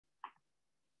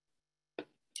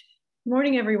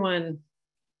Morning, everyone.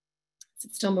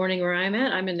 It's still morning where I'm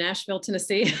at. I'm in Nashville,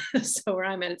 Tennessee. So where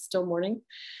I'm at, it's still morning.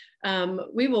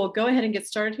 We will go ahead and get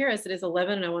started here as it is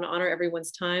 11, and I want to honor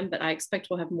everyone's time, but I expect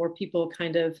we'll have more people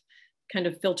kind of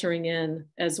filtering in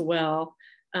as well.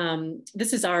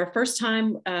 This is our first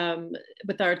time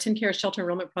with our TennCare Shelter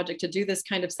Enrollment Project to do this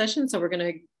kind of session. So we're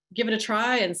going to give it a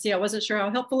try and see. I wasn't sure how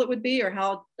helpful it would be or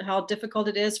how difficult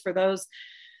it is for those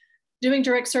doing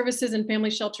direct services and family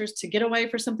shelters to get away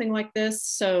for something like this.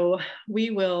 So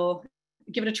we will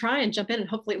give it a try and jump in, and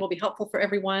hopefully it will be helpful for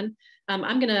everyone.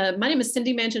 My name is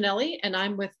Cindy Manginelli, and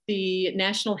I'm with the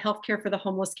National Healthcare for the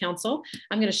Homeless Council.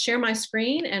 I'm gonna share my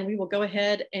screen and we will go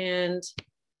ahead and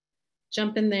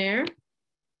jump in there.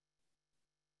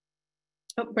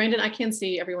 Oh, Brandon, I can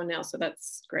see everyone now, so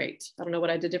that's great. I don't know what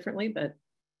I did differently, but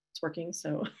it's working,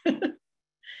 so.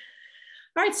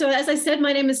 All right, so as I said,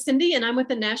 my name is Cindy, and I'm with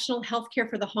the National Healthcare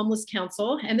for the Homeless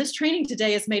Council. And this training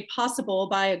today is made possible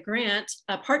by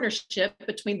a partnership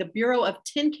between the Bureau of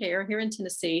TennCare here in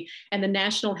Tennessee and the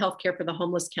National Healthcare for the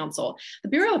Homeless Council. The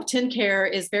Bureau of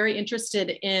TennCare is very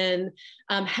interested in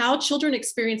how children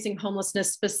experiencing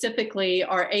homelessness specifically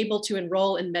are able to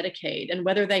enroll in Medicaid, and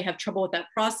whether they have trouble with that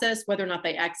process, whether or not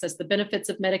they access the benefits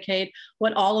of Medicaid,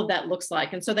 what all of that looks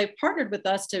like. And so they've partnered with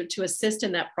us to assist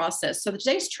in that process. So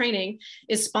today's training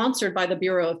is sponsored by the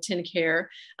Bureau of TennCare.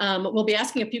 We'll be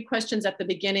asking a few questions at the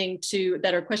beginning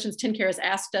that are questions TennCare has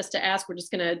asked us to ask. We're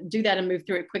just going to do that and move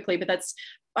through it quickly, but that's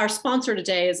our sponsor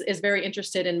today is very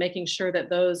interested in making sure that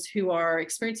those who are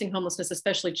experiencing homelessness,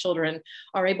 especially children,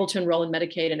 are able to enroll in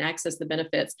Medicaid and access the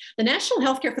benefits. The National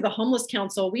Healthcare for the Homeless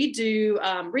Council, we do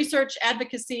research,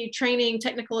 advocacy, training,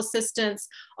 technical assistance,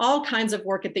 all kinds of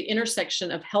work at the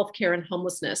intersection of healthcare and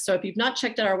homelessness. So if you've not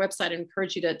checked out our website, I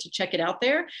encourage you to check it out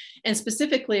there. And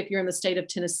specifically, if you're in the state of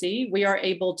Tennessee, we are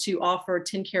able to offer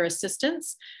TennCare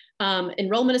assistance,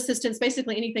 enrollment assistance,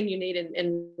 basically anything you need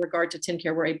in regard to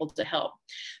TennCare, we're able to help.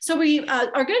 So we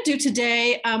are going to do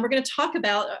today, we're going to talk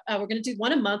about, we're going to do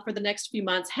one a month for the next few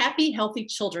months, happy, healthy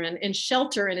children in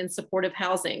shelter and in supportive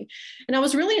housing. And I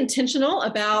was really intentional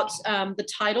about the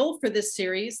title for this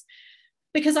series,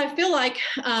 because I feel like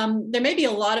there may be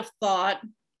a lot of thought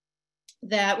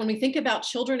that when we think about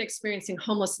children experiencing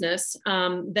homelessness,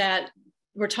 that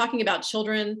we're talking about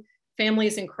children,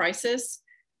 families in crisis,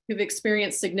 who've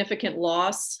experienced significant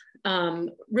loss.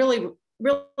 Really,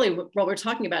 what we're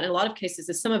talking about in a lot of cases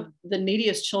is some of the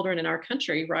neediest children in our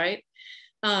country, right?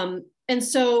 And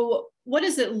so what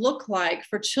does it look like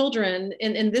for children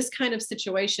in this kind of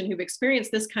situation who've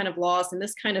experienced this kind of loss and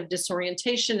this kind of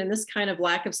disorientation and this kind of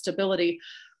lack of stability?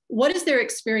 What is their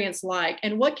experience like,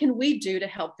 and what can we do to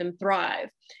help them thrive?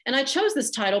 And I chose this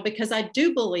title because I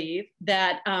do believe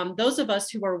that those of us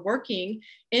who are working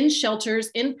in shelters,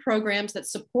 in programs that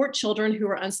support children who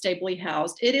are unstably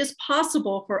housed, it is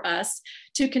possible for us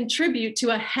to contribute to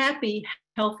a happy,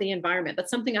 healthy environment.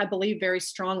 That's something I believe very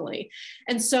strongly.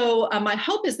 And so my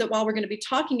hope is that while we're going to be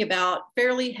talking about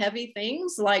fairly heavy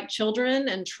things like children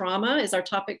and trauma is our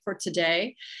topic for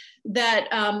today, that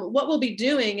what we'll be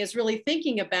doing is really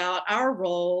thinking about our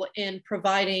role in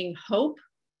providing hope,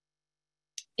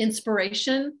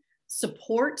 inspiration,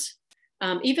 support,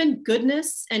 even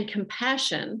goodness and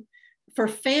compassion for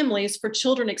families, for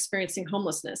children experiencing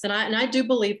homelessness. And I do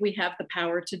believe we have the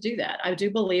power to do that. I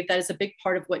do believe that is a big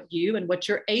part of what you and what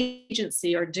your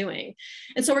agency are doing.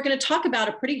 And so we're going to talk about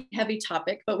a pretty heavy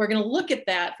topic, but we're going to look at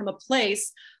that from a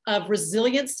place of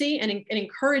resiliency and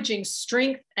encouraging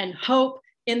strength and hope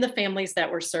in the families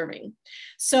that we're serving.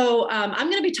 So I'm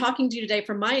going to be talking to you today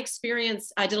from my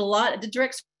experience. I did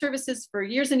direct services for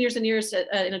years and years and years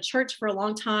in a church for a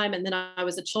long time. And then I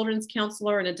was a children's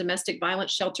counselor in a domestic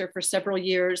violence shelter for several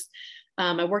years.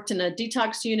 I worked in a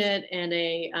detox unit and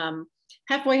a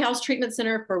halfway house treatment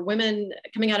center for women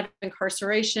coming out of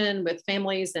incarceration with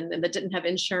families and that didn't have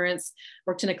insurance.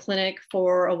 Worked in a clinic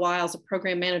for a while as a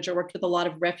program manager, worked with a lot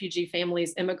of refugee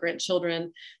families, immigrant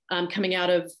children coming out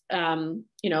of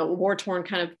war-torn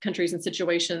kind of countries and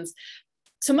situations.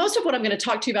 So most of what I'm going to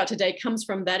talk to you about today comes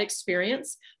from that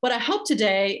experience. What I hope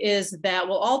today is that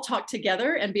we'll all talk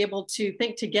together and be able to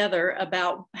think together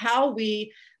about how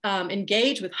we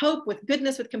engage with hope, with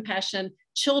goodness, with compassion,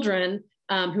 children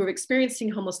who are experiencing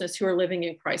homelessness, who are living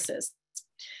in crisis.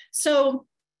 So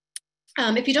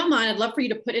if you don't mind, I'd love for you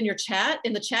to put in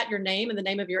the chat your name and the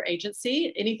name of your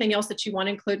agency, anything else that you want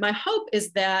to include. My hope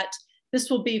is that this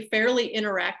will be fairly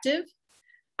interactive.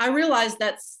 I realize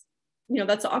that's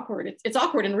awkward. It's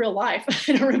awkward in real life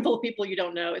in a room full of people you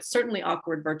don't know. It's certainly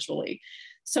awkward virtually.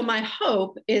 So my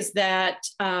hope is that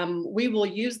we will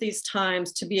use these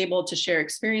times to be able to share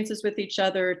experiences with each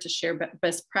other, to share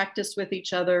best practice with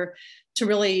each other, to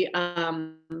really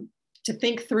to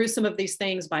think through some of these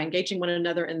things by engaging one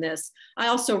another in this. I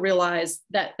also realize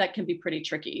that that can be pretty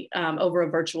tricky over a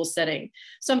virtual setting.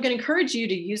 So I'm going to encourage you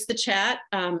to use the chat.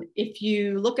 If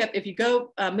you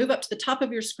go move up to the top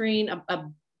of your screen, a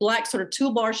black sort of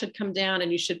toolbar should come down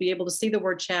and you should be able to see the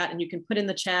word chat, and you can put in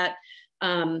the chat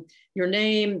your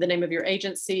name, the name of your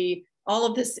agency. All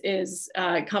of this is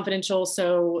confidential.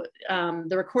 So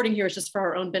the recording here is just for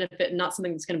our own benefit and not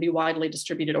something that's going to be widely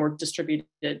distributed or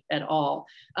distributed at all.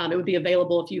 It would be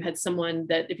available if you had someone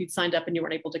that, if you'd signed up and you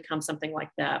weren't able to come, something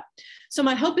like that. So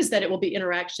my hope is that it will be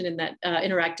interactive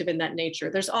in that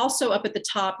nature. There's also up at the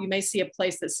top, you may see a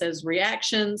place that says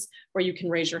reactions where you can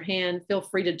raise your hand. Feel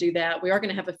free to do that. We are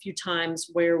going to have a few times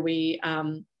where we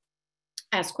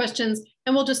ask questions,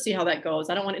 and we'll just see how that goes.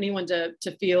 I don't want anyone to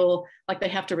feel like they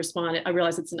have to respond. I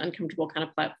realize it's an uncomfortable kind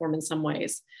of platform in some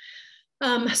ways.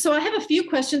 So I have a few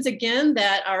questions again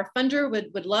that our funder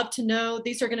would love to know.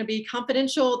 These are going to be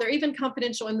confidential. They're even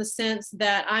confidential in the sense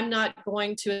that I'm not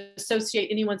going to associate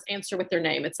anyone's answer with their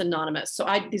name. It's anonymous. So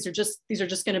these are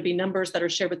just going to be numbers that are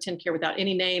shared with TennCare without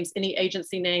any names, any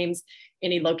agency names,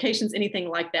 any locations, anything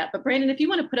like that. But Brandon, if you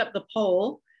want to put up the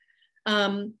poll,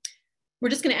 we're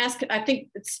just going to ask, I think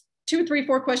it's 2, 3,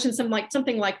 4 questions,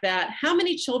 something like that. How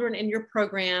many children in your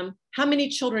program, how many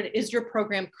children is your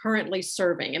program currently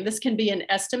serving? And this can be an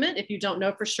estimate if you don't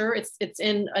know for sure. It's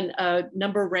in a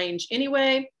number range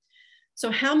anyway. So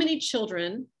how many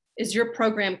children is your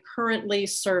program currently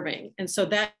serving? And so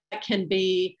that can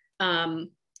be,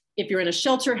 if you're in a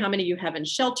shelter, how many you have in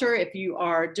shelter. If you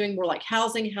are doing more like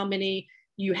housing, how many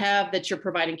you have that you're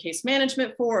providing case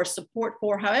management for or support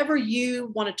for. However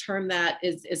you want to term that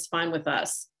is fine with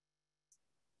us.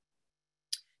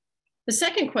 The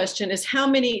second question is how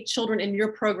many children in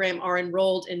your program are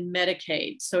enrolled in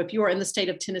Medicaid? So if you are in the state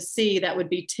of Tennessee, that would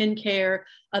be TennCare.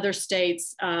 Other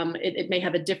states, it may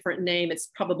have a different name. It's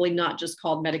probably not just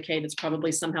called Medicaid. It's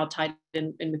probably somehow tied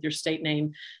in with your state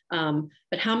name.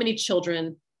 But how many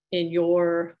children in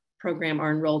your program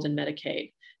are enrolled in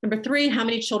Medicaid? Number 3, how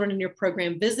many children in your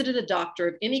program visited a doctor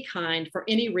of any kind for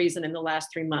any reason in the last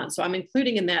 3 months? So I'm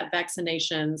including in that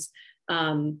vaccinations,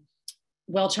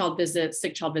 well child visits,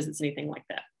 sick child visits, anything like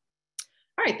that.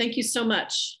 All right, thank you so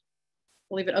much.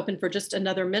 We'll leave it open for just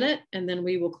another minute, and then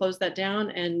we will close that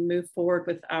down and move forward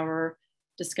with our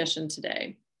discussion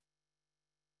today.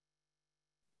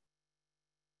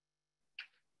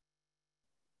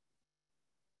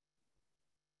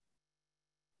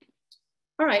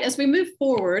 All right, as we move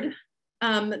forward,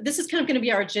 this is kind of going to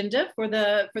be our agenda for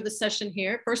the session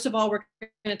here. First of all, we're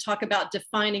going to talk about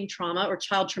defining trauma or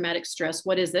child traumatic stress.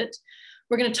 What is it?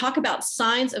 We're going to talk about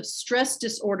signs of stress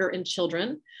disorder in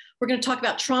children. We're going to talk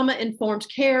about trauma-informed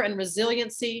care and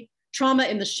resiliency, trauma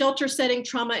in the shelter setting,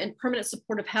 trauma in permanent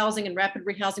supportive housing and rapid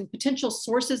rehousing, potential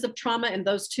sources of trauma in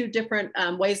those 2 different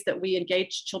ways that we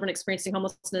engage children experiencing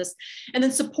homelessness, and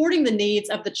then supporting the needs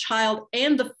of the child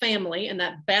and the family and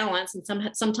that balance.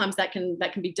 And sometimes that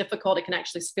can be difficult. It can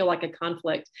actually feel like a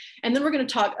conflict. And then we're going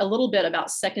to talk a little bit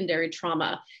about secondary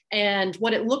trauma and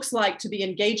what it looks like to be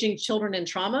engaging children in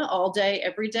trauma all day,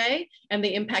 every day, and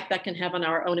the impact that can have on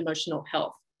our own emotional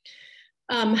health.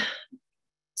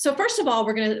 So first of all,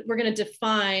 we're going to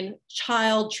define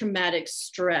child traumatic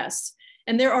stress.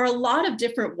 And there are a lot of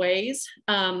different ways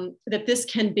that this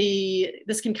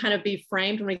can kind of be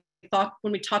framed when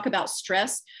we talk about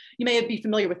stress. You may be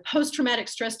familiar with post-traumatic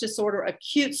stress disorder,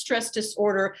 acute stress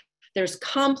disorder. There's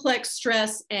complex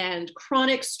stress and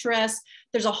chronic stress.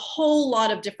 There's a whole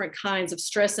lot of different kinds of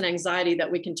stress and anxiety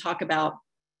that we can talk about.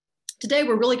 Today,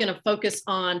 we're really going to focus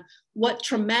on what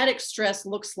traumatic stress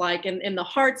looks like in the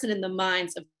hearts and in the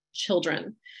minds of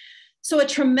children. So a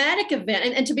traumatic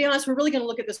event, and to be honest, we're really going to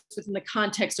look at this within the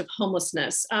context of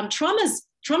homelessness. Trauma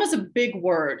is a big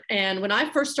word. And when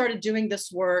I first started doing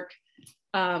this work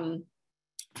a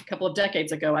couple of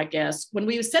decades ago, I guess, when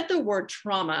we said the word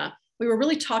trauma, we were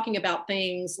really talking about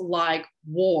things like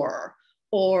war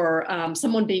or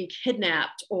someone being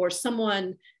kidnapped or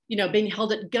someone being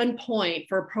held at gunpoint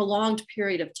for a prolonged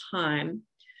period of time.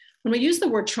 When we use the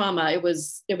word trauma, it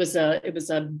was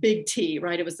a big T,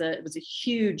 right? It was a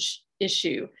huge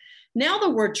issue. Now the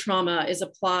word trauma is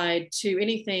applied to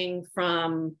anything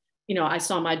from, I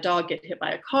saw my dog get hit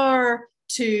by a car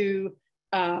to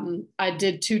I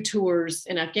did 2 tours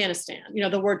in Afghanistan.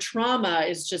 The word trauma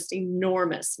is just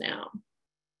enormous now.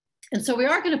 And so we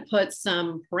are going to put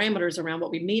some parameters around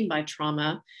what we mean by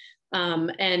trauma.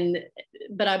 But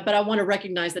I want to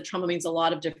recognize that trauma means a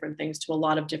lot of different things to a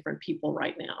lot of different people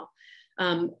right now.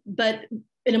 But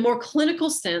in a more clinical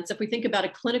sense, if we think about a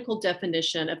clinical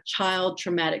definition of child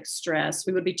traumatic stress,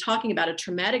 we would be talking about a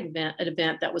traumatic event, an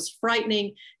event that was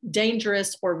frightening,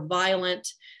 dangerous, or violent,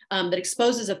 that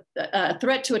exposes a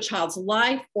threat to a child's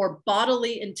life or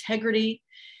bodily integrity.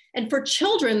 And for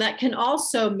children, that can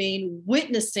also mean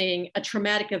witnessing a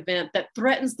traumatic event that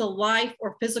threatens the life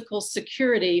or physical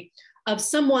security of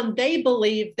someone they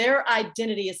believe their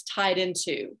identity is tied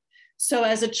into. So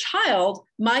as a child,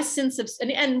 my sense of,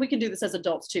 and we can do this as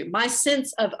adults too, my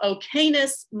sense of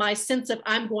okayness, my sense of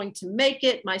I'm going to make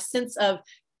it, my sense of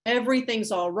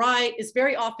everything's all right is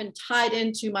very often tied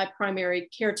into my primary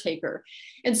caretaker.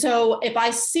 And so if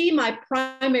I see my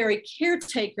primary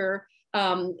caretaker,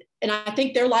 and I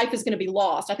think their life is going to be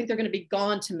lost, I think they're going to be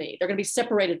gone to me, they're going to be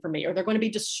separated from me, or they're going to be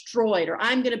destroyed, or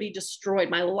I'm going to be destroyed,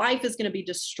 my life is going to be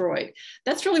destroyed.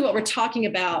 That's really what we're talking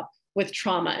about with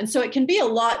trauma. And so it can be a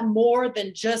lot more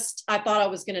than just, I thought I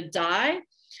was going to die.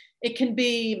 It can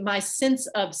be my sense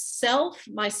of self,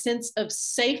 my sense of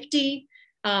safety,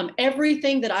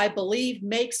 everything that I believe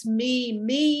makes me,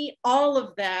 me, all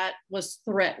of that was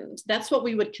threatened. That's what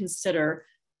we would consider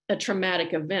a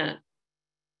traumatic event.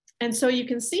 And so you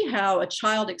can see how a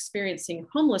child experiencing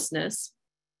homelessness,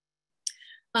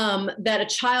 that a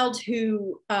child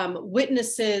who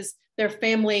witnesses their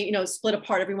family, split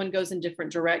apart, everyone goes in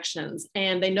different directions,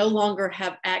 and they no longer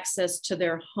have access to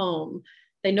their home.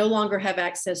 They no longer have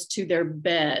access to their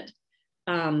bed,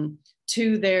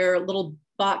 to their little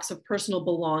box of personal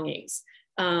belongings.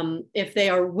 If they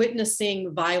are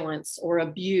witnessing violence or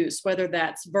abuse, whether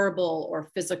that's verbal or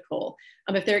physical,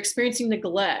 if they're experiencing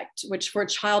neglect, which for a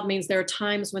child means there are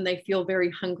times when they feel very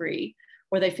hungry,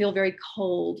 or they feel very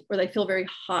cold, or they feel very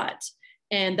hot.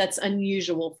 And that's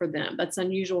unusual for them. That's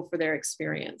unusual for their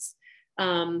experience.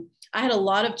 I had a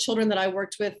lot of children that I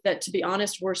worked with that, to be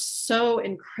honest, were so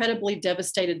incredibly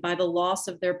devastated by the loss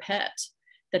of their pet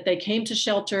that they came to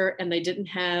shelter and they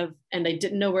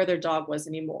didn't know where their dog was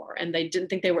anymore. And they didn't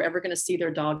think they were ever going to see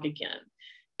their dog again.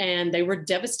 And they were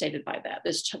devastated by that.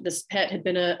 This pet had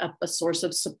been a source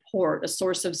of support, a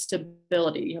source of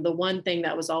stability, the one thing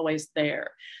that was always there.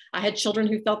 I had children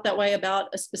who felt that way about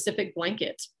a specific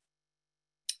blanket.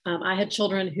 I had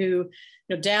children who,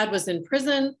 dad was in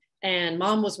prison and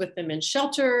mom was with them in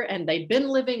shelter, and they'd been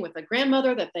living with a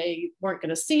grandmother that they weren't going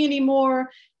to see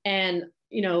anymore. And,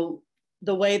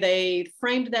 the way they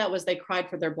framed that was they cried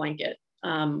for their blanket,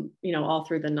 all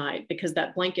through the night, because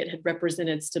that blanket had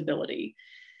represented stability.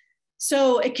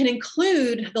 So it can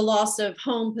include the loss of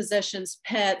home, possessions,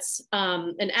 pets.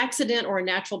 An accident or a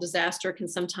natural disaster can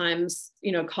sometimes,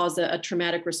 cause a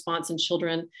traumatic response in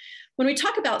children. When we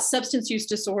talk about substance use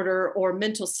disorder or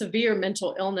severe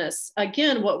mental illness,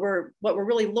 again, what we're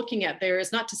really looking at there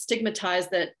is not to stigmatize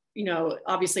that,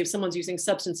 obviously if someone's using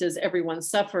substances, everyone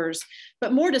suffers,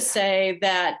 but more to say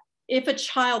that if a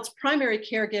child's primary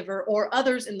caregiver or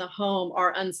others in the home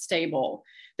are unstable,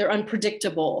 they're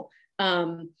unpredictable,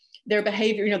 their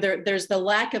behavior, there's the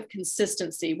lack of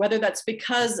consistency, whether that's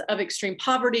because of extreme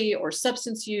poverty or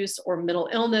substance use or mental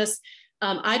illness.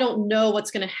 I don't know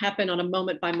what's going to happen on a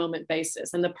moment by moment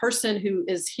basis. And the person who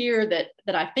is here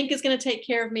that I think is going to take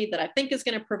care of me, that I think is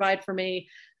going to provide for me,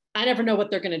 I never know what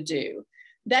they're going to do.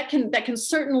 That can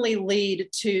certainly lead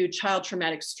to child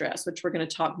traumatic stress, which we're going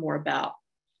to talk more about.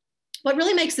 What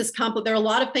really makes this complicated, there are a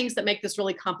lot of things that make this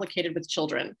really complicated with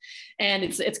children. And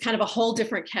it's kind of a whole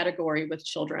different category with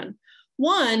children.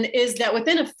 One is that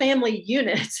within a family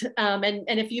unit, and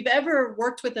if you've ever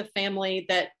worked with a family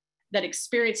that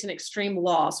experienced an extreme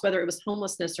loss, whether it was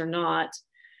homelessness or not,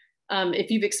 if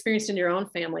you've experienced in your own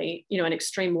family, an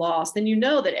extreme loss, then you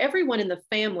know that everyone in the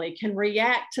family can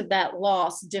react to that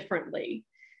loss differently.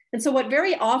 And so what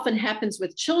very often happens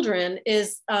with children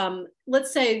is,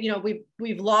 let's say,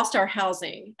 we've lost our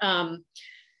housing. And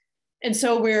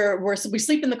so we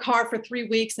sleep in the car for 3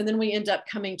 weeks, and then we end up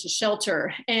coming to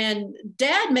shelter. And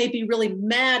dad may be really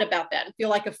mad about that and feel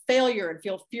like a failure and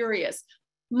feel furious.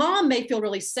 Mom may feel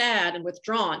really sad and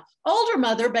withdrawn. Older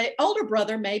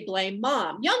brother may blame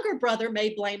mom. Younger brother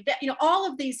may blame dad. All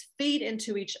of these feed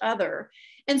into each other.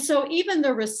 And so even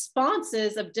the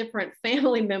responses of different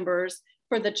family members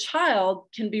for the child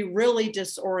can be really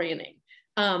disorienting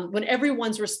when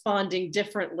everyone's responding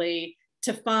differently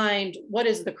to find what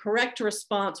is the correct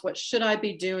response, what should I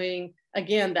be doing?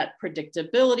 Again, that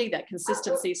predictability, that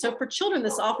consistency. So for children,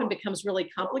 this often becomes really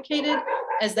complicated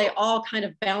as they all kind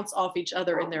of bounce off each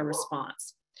other in their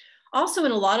response. Also,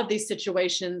 in a lot of these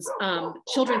situations,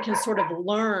 children can sort of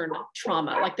learn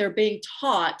trauma, like they're being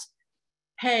taught,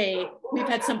 hey, we've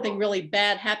had something really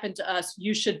bad happen to us,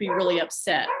 you should be really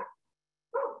upset.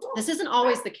 This isn't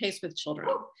always the case with children.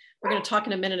 We're going to talk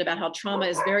in a minute about how trauma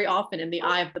is very often in the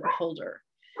eye of the beholder.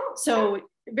 So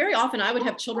very often I would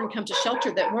have children come to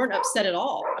shelter that weren't upset at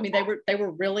all. I mean, they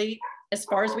were really, as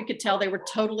far as we could tell, they were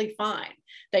totally fine.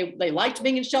 They liked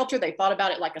being in shelter. They thought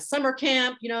about it like a summer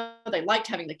camp. You know, they liked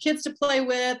having the kids to play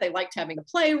with. They liked having the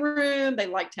playroom. They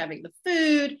liked having the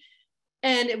food.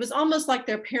 And it was almost like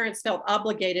their parents felt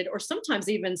obligated, or sometimes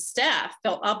even staff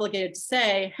felt obligated to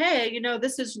say, hey, you know,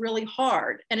 this is really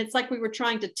hard. And it's like we were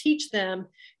trying to teach them,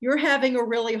 you're having a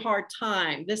really hard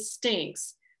time. This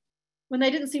stinks, when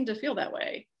they didn't seem to feel that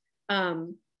way.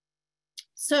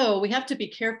 So we have to be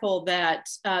careful that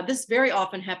this very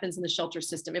often happens in the shelter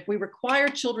system. If we require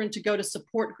children to go to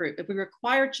support group, if we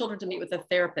require children to meet with a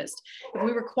therapist, if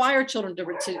we require children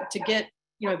to get,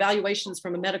 you know, evaluations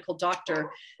from a medical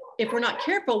doctor, if we're not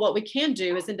careful, what we can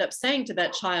do is end up saying to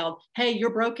that child, hey, you're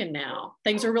broken now.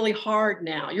 Things are really hard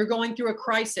now. You're going through a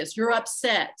crisis. You're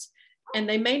upset. And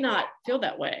they may not feel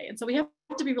that way. And so we have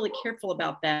to be really careful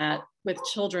about that with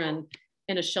children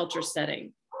in a shelter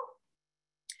setting.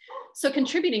 So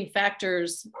contributing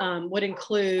factors would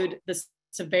include the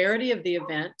severity of the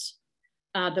event,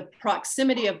 the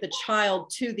proximity of the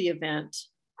child to the event,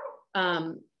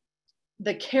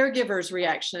 the caregiver's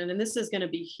reaction, and this is going to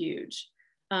be huge.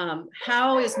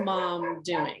 How is mom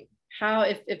doing? How,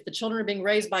 if the children are being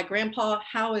raised by grandpa,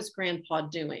 how is grandpa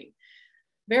doing?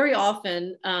 Very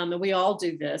often, and we all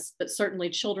do this, but certainly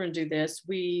children do this,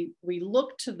 we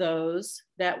look to those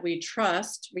that we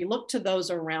trust, we look to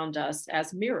those around us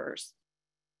as mirrors.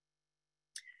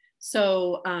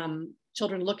 So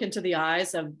children look into the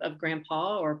eyes of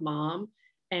grandpa or mom,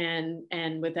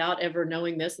 and without ever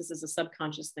knowing this is a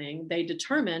subconscious thing, they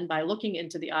determine by looking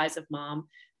into the eyes of mom,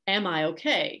 am I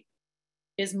okay?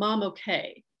 Is mom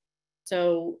okay?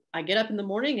 So I get up in the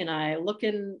morning and I look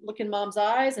in mom's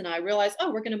eyes and I realize,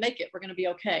 oh, we're going to make it. We're going to be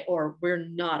okay. Or we're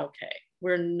not okay.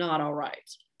 We're not all right.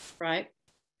 Right?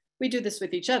 We do this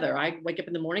with each other. I wake up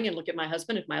in the morning and look at my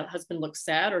husband. If my husband looks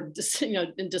sad or just, you know,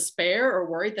 in despair or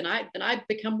worried, then I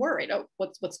become worried. Oh,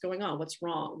 what's going on? What's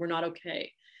wrong? We're not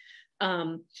okay.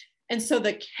 And so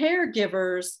the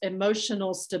caregiver's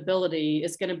emotional stability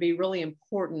is going to be really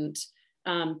important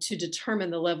to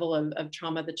determine the level of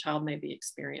trauma the child may be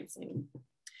experiencing.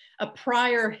 A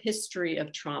prior history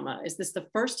of trauma. Is this the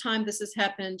first time this has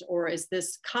happened, or is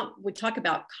this, we talk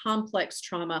about complex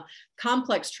trauma.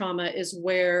 Complex trauma is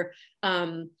where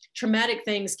traumatic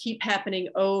things keep happening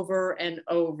over and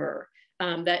over.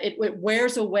 That it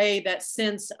wears away that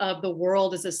sense of the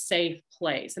world as a safe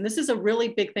place. And this is a really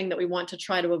big thing that we want to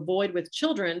try to avoid with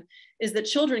children, is that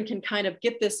children can kind of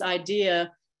get this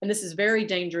idea, and this is very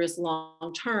dangerous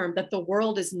long term, that the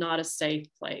world is not a safe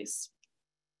place.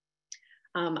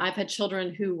 I've had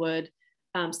children who would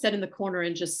sit in the corner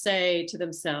and just say to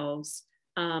themselves,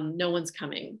 no one's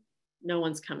coming, no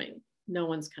one's coming, no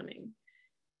one's coming,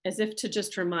 as if to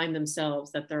just remind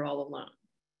themselves that they're all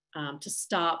alone, to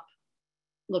stop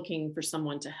looking for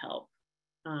someone to help.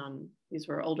 These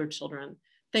were older children,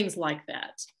 things like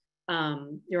that.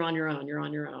 You're on your own, you're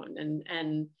on your own.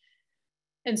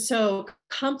 And so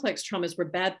complex traumas where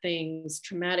bad things,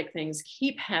 traumatic things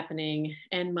keep happening.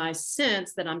 And my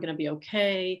sense that I'm going to be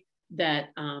okay, that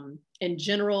in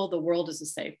general, the world is a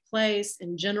safe place.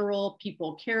 In general,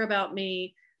 people care about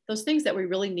me. Those things that we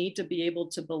really need to be able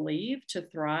to believe to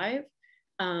thrive.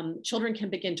 Children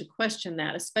can begin to question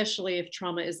that, especially if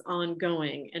trauma is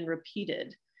ongoing and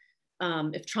repeated.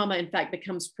 If trauma, in fact,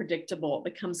 becomes predictable,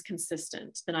 becomes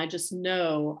consistent, then I just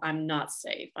know I'm not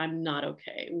safe. I'm not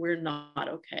okay. We're not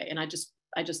okay. And I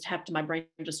just have to, my brain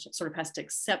just sort of has to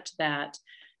accept that.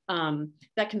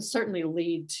 That can certainly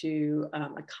lead to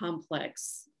a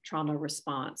complex trauma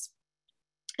response.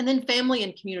 And then family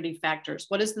and community factors.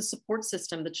 What is the support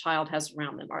system the child has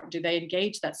around them? Do they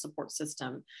engage that support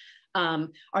system?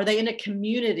 Are they in a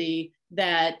community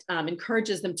that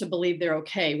encourages them to believe they're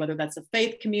okay, whether that's a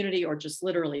faith community or just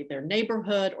literally their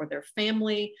neighborhood or their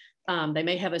family? They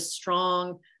may have a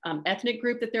strong ethnic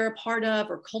group that they're a part of,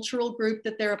 or cultural group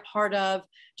that they're a part of.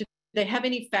 Do they have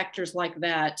any factors like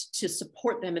that to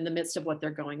support them in the midst of what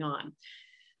they're going on?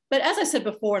 But as I said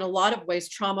before, in a lot of ways,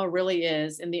 trauma really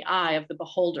is in the eye of the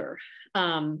beholder.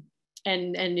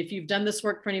 And if you've done this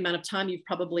work for any amount of time, you've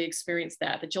probably experienced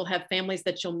that you'll have families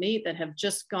that you'll meet that have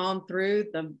just gone through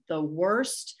the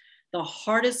worst, the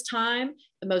hardest time,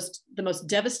 the most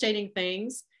devastating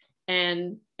things.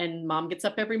 And mom gets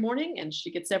up every morning and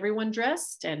she gets everyone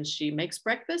dressed and she makes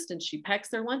breakfast and she packs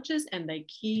their lunches and they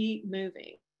keep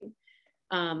moving.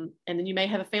 And then you may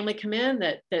have a family come in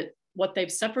that what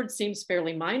they've suffered seems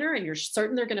fairly minor and you're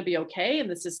certain they're going to be okay. And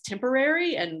this is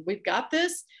temporary and we've got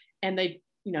this. And they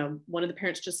one of the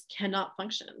parents just cannot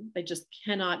function. They just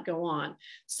cannot go on.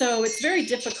 So it's very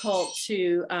difficult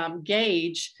to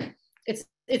gauge.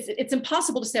 It's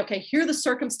impossible to say, okay, here are the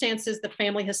circumstances the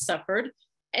family has suffered,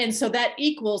 and so that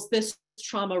equals this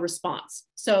trauma response.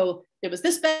 So it was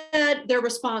this bad, their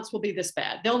response will be this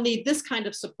bad. They'll need this kind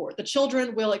of support. The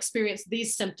children will experience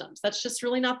these symptoms. That's just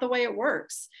really not the way it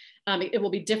works. It will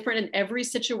be different in every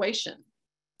situation.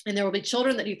 And there will be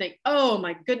children that you think, oh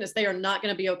my goodness, they are not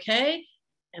going to be okay.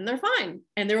 And they're fine.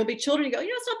 And there will be children you go,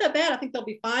 it's not that bad. I think they'll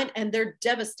be fine. And they're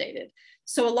devastated.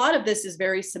 So a lot of this is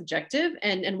very subjective,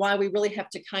 and why we really have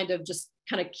to kind of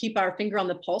keep our finger on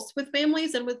the pulse with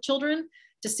families and with children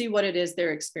to see what it is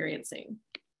they're experiencing.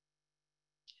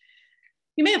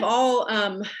 You may have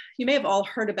all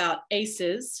heard about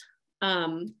ACEs,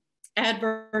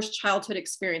 adverse childhood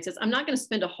experiences. I'm not going to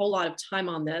spend a whole lot of time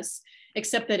on this,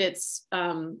 except that it's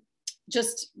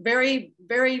just very,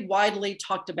 very widely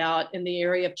talked about in the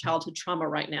area of childhood trauma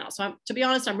right now. So to be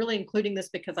honest, I'm really including this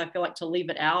because I feel like to leave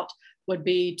it out would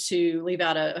be to leave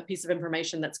out a piece of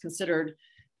information that's considered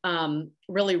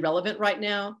really relevant right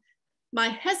now. My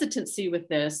hesitancy with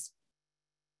this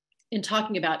in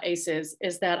talking about ACEs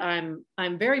is that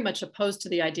I'm very much opposed to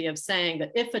the idea of saying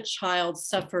that if a child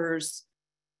suffers,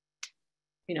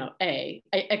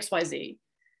 XYZ,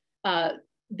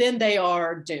 then they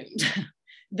are doomed.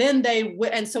 Then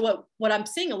and so what I'm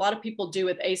seeing a lot of people do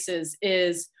with ACEs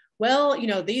is, well,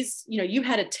 you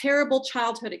had a terrible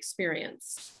childhood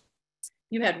experience.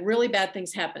 You had really bad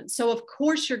things happen. So of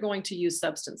course you're going to use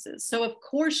substances. So of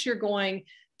course you're going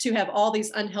to have all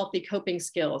these unhealthy coping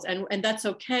skills, and that's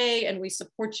okay. And we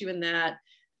support you in that.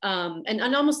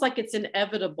 And almost like it's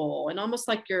inevitable, and almost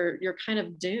like you're kind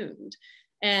of doomed.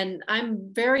 And I'm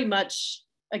very much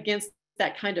against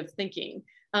that kind of thinking.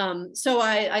 So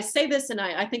I say this, and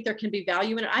I think there can be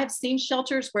value in it. I've seen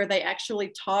shelters where they actually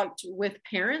talked with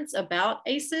parents about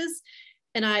ACEs.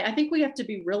 And I think we have to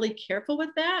be really careful with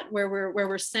that, where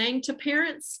we're saying to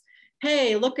parents,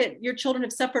 hey, look, at your children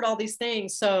have suffered all these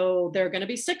things, so they're going to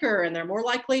be sicker, and they're more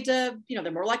likely to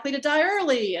die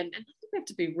early. And I think we have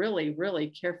to be really, really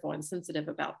careful and sensitive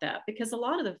about that, because a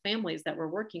lot of the families that we're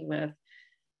working with,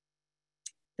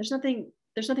 there's nothing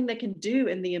they can do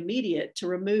in the immediate to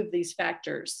remove these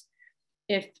factors.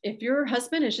 If your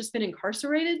husband has just been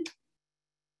incarcerated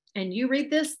and you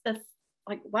read this, that's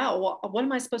like, wow, well, what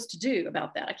am I supposed to do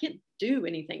about that? I can't do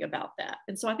anything about that.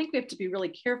 And so I think we have to be really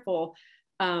careful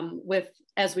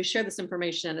as we share this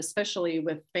information, especially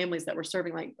with families that we're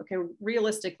serving, like, okay,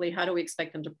 realistically, how do we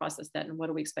expect them to process that? And what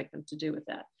do we expect them to do with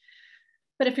that?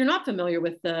 But if you're not familiar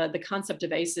with the concept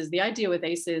of ACEs, the idea with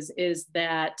ACEs is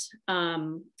that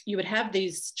you would have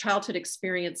these childhood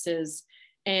experiences,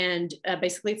 and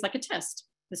basically it's like a test.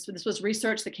 This was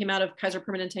research that came out of Kaiser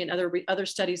Permanente and other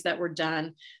studies that were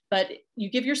done. But you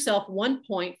give yourself 1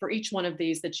 point for each one of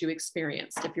these that you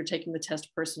experienced. If you're taking the test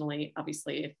personally,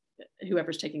 obviously, if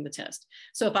whoever's taking the test.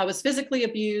 So if I was physically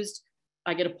abused,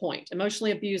 I get a point.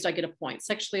 Emotionally abused, I get a point.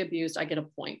 Sexually abused, I get a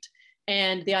point.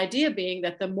 And the idea being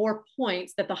that the more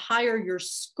points, that the higher your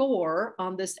score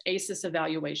on this ACEs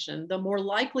evaluation, the more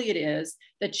likely it is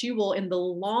that you will, in the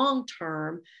long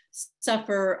term,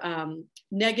 suffer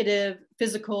negative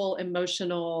physical,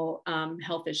 emotional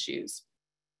health issues.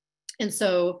 And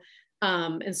so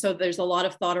there's a lot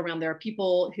of thought around, there are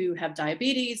people who have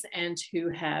diabetes and who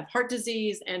have heart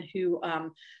disease and who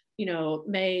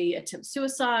may attempt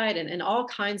suicide and all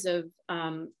kinds of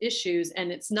issues. And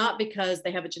it's not because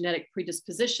they have a genetic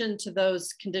predisposition to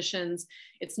those conditions.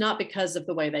 It's not because of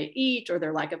the way they eat or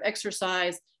their lack of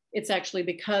exercise. It's actually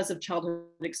because of childhood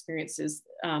experiences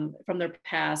from their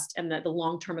past, and the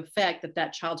long-term effect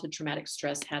that childhood traumatic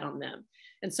stress had on them.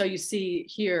 And so you see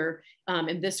here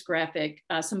in this graphic,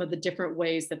 some of the different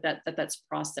ways that's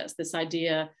processed. This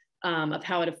idea of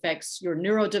how it affects your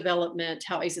neurodevelopment,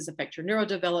 how ACEs affect your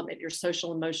neurodevelopment, your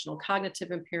social, emotional,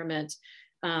 cognitive impairment,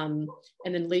 and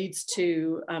then leads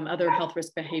to other health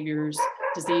risk behaviors,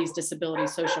 disease, disability,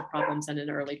 social problems, and an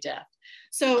early death.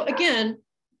 So again,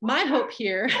 my hope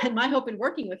here, and my hope in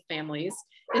working with families,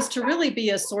 is to really be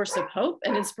a source of hope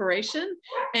and inspiration.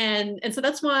 And so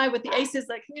that's why with the ACEs,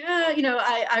 like,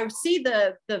 I see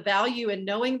the value in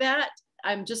knowing that.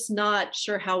 I'm just not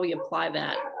sure how we apply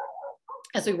that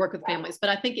as we work with families. But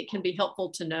I think it can be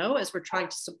helpful to know as we're trying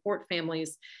to support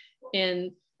families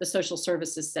in the social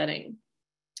services setting.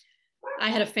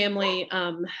 I had a family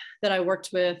that I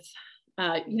worked with.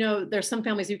 There's some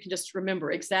families you can just remember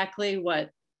exactly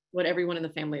what everyone in the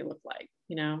family looked like,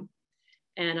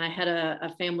 And I had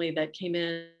a family that came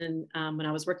in when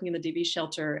I was working in the DV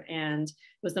shelter, and it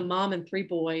was the mom and 3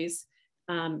 boys,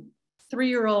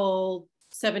 3-year-old,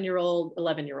 7-year-old,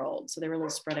 11-year-old. So they were a little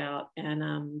spread out,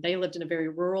 and they lived in a very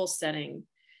rural setting,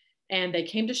 and they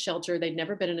came to shelter. They'd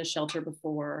never been in a shelter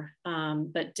before.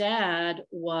 But dad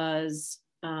was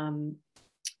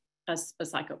a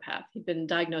psychopath. He'd been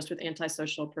diagnosed with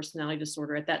antisocial personality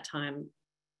disorder. At that time,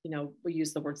 we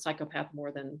use the word psychopath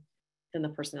more than the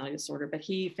personality disorder, but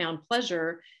he found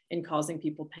pleasure in causing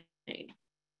people pain.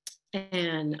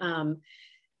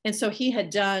 And so he had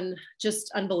done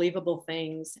just unbelievable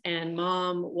things. And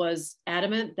mom was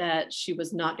adamant that she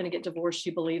was not going to get divorced.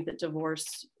 She believed that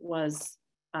divorce was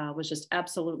just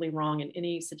absolutely wrong in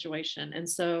any situation. And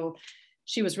so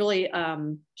she was really at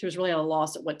a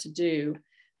loss at what to do.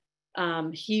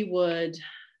 He was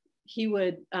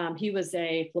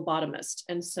a phlebotomist,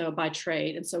 and so by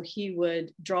trade, and so he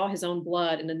would draw his own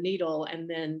blood in a needle and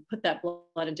then put that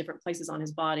blood in different places on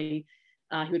his body.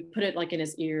 He would put it like in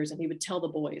his ears, and he would tell the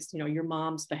boys, your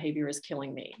mom's behavior is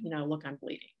killing me. Look, I'm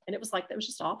bleeding. And it was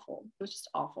just awful. It was just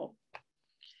awful.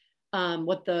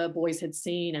 What the boys had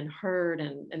seen and heard,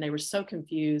 and they were so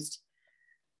confused.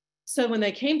 So when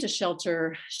they came to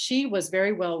shelter, she was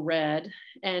very well read,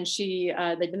 and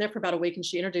they'd been there for about a week, and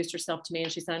she introduced herself to me,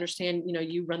 and she said, I understand,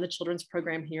 you run the children's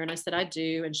program here. And I said, I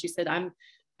do. And she said, I'm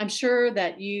sure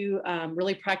that you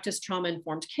really practice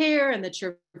trauma-informed care, and that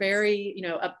you're very,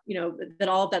 that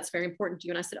all of that's very important to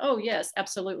you. And I said, oh yes,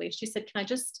 absolutely. She said, can I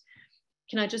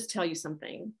just tell you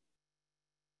something?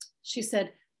 She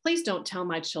said, please don't tell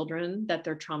my children that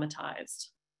they're traumatized.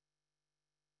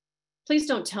 Please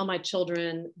don't tell my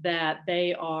children that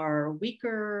they are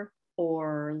weaker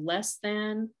or less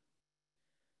than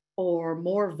or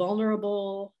more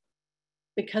vulnerable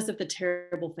because of the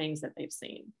terrible things that they've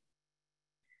seen.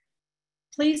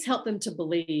 Please help them to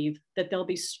believe that they'll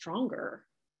be stronger,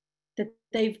 that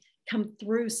they've come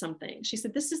through something. She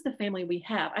said, this is the family we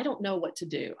have. I don't know what to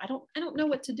do. I don't know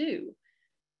what to do.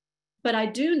 But I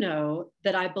do know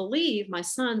that I believe my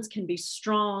sons can be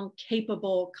strong,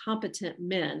 capable, competent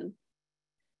men,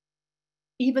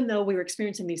 even though we were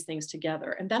experiencing these things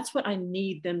together. And that's what I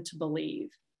need them to believe.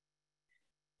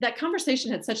 That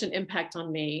conversation had such an impact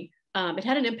on me. It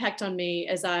had an impact on me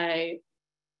as I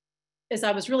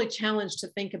was really challenged to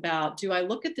think about, do I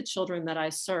look at the children that I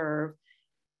serve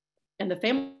and the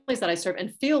families that I serve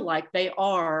and feel like they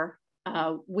are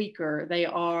weaker, they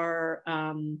are,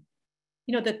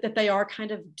 that they are kind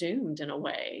of doomed in a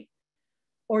way?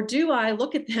 Or do I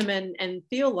look at them and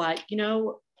feel like,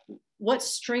 what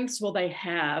strengths will they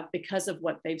have because of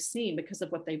what they've seen, because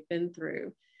of what they've been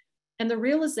through? And the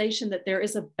realization that there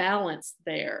is a balance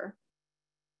there.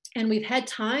 And we've had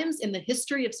times in the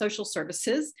history of social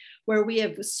services where we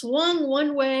have swung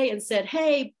one way and said,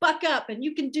 hey, buck up and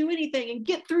you can do anything and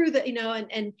get through the,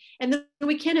 and then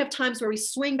we can have times where we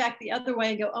swing back the other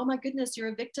way and go, oh my goodness, you're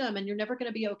a victim and you're never going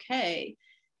to be okay.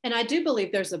 And I do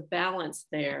believe there's a balance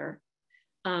there.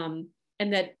 And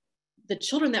that the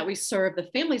children that we serve, the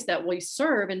families that we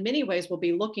serve in many ways will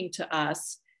be looking to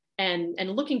us and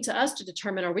looking to us to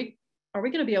determine, are we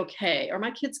going to be okay? Are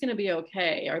my kids going to be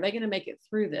okay? Are they going to make it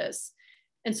through this?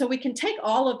 And so we can take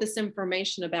all of this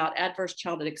information about adverse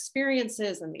childhood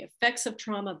experiences and the effects of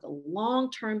trauma, the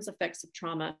long-term effects of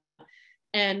trauma,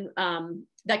 and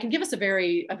that can give us a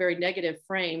very negative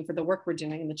frame for the work we're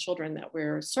doing and the children that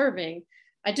we're serving.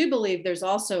 I do believe there's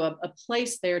also a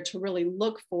place there to really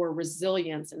look for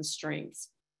resilience and strengths.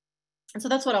 And so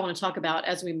that's what I want to talk about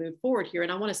as we move forward here.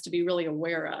 And I want us to be really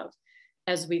aware of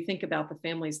as we think about the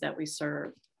families that we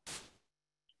serve.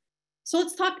 So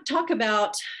let's talk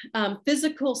about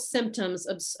physical symptoms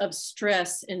of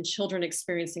stress in children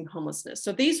experiencing homelessness.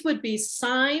 So these would be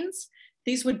signs,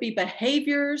 these would be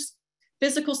behaviors,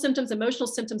 physical symptoms, emotional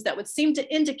symptoms that would seem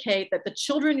to indicate that the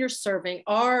children you're serving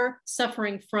are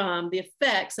suffering from the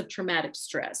effects of traumatic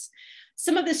stress.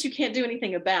 Some of this you can't do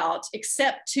anything about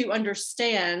except to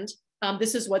understand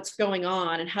this is what's going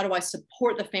on and how do I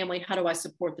support the family, how do I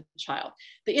support the child.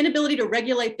 The inability to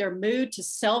regulate their mood, to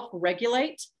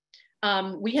self-regulate.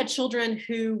 We had children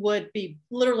who would be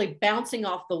literally bouncing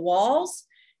off the walls,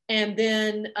 and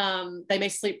then they may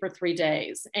sleep for 3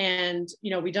 days. And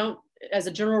we don't, as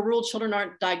a general rule, children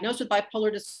aren't diagnosed with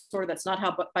bipolar disorder. That's not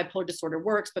how bipolar disorder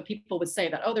works, but people would say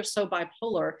that, oh, they're so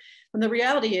bipolar. When the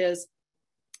reality is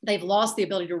they've lost the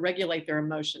ability to regulate their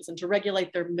emotions and to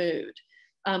regulate their mood,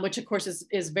 which of course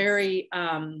is very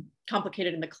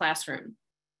complicated in the classroom.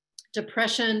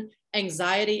 Depression,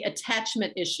 anxiety,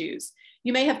 attachment issues.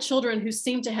 You may have children who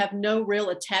seem to have no real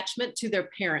attachment to their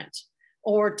parent.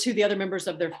 or to the other members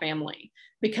of their family,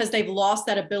 because they've lost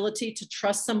that ability to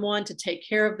trust someone, to take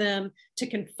care of them, to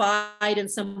confide in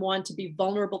someone, to be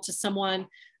vulnerable to someone.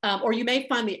 Or you may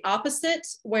find the opposite,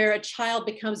 where a child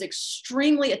becomes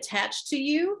extremely attached to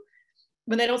you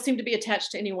when they don't seem to be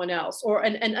attached to anyone else, or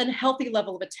an unhealthy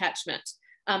level of attachment.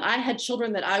 I had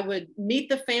children that I would meet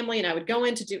the family and I would go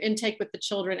in to do intake with the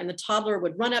children, and the toddler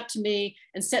would run up to me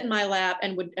and sit in my lap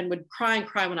and would cry and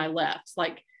cry when I left.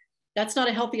 Like, that's not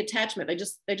a healthy attachment.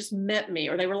 They just met me,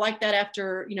 or they were like that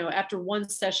after one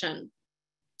session.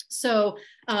 So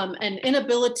an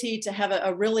inability to have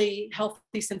a really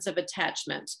healthy sense of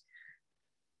attachment.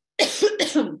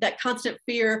 That constant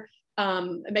fear,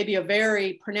 maybe a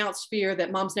very pronounced fear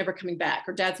that mom's never coming back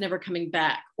or dad's never coming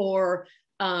back, or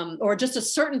just a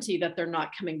certainty that they're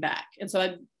not coming back. And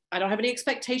so I don't have any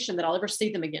expectation that I'll ever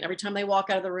see them again. Every time they walk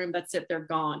out of the room, that's it, they're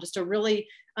gone. Just a really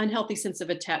unhealthy sense of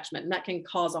attachment. And that can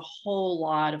cause a whole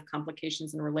lot of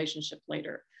complications in a relationship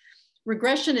later.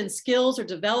 Regression in skills or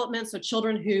development. So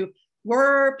children who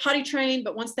were potty trained,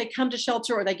 but once they come to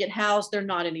shelter or they get housed, they're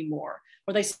not anymore,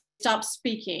 or they stop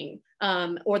speaking,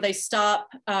 or they stop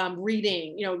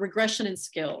reading, regression in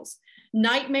skills.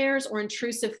 Nightmares or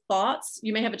intrusive thoughts.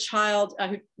 You may have a child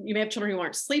you may have children who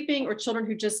aren't sleeping, or children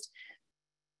who just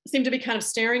seem to be kind of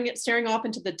staring off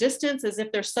into the distance, as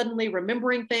if they're suddenly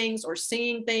remembering things or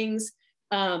seeing things,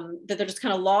 that they're just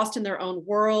kind of lost in their own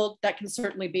world. That can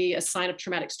certainly be a sign of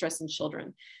traumatic stress in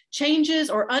children. Changes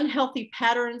or unhealthy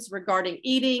patterns regarding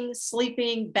eating,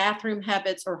 sleeping, bathroom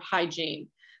habits, or hygiene.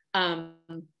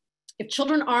 If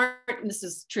children aren't, and this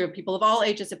is true of people of all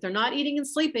ages, if they're not eating and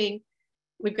sleeping,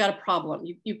 we've got a problem.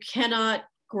 You cannot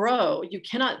grow, you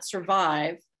cannot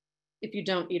survive if you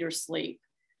don't eat or sleep.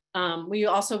 We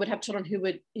also would have children who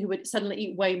would suddenly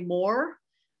eat way more,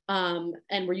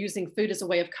 and were using food as a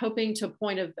way of coping, to a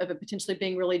point of it potentially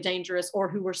being really dangerous, or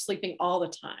who were sleeping all the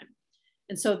time.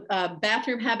 And so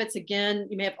bathroom habits, again,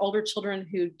 you may have older children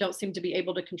who don't seem to be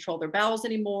able to control their bowels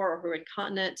anymore, or who are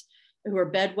incontinent, who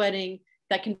are bedwetting.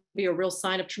 That can be a real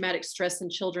sign of traumatic stress in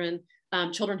children.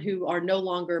 Children who are no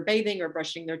longer bathing or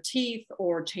brushing their teeth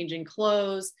or changing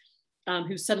clothes,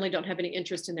 who suddenly don't have any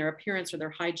interest in their appearance or their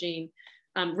hygiene.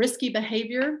 Risky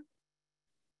behavior.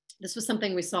 This was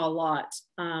something we saw a lot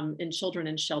in children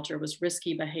in shelter, was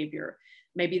risky behavior.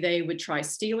 Maybe they would try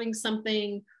stealing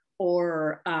something,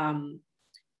 or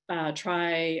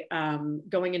try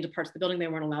going into parts of the building they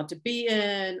weren't allowed to be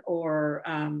in, or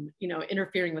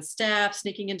interfering with staff,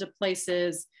 sneaking into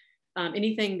places,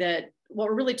 anything that. What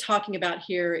we're really talking about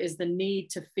here is the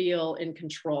need to feel in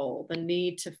control, the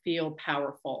need to feel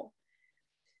powerful.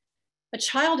 A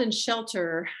child in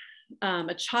shelter,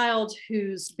 a child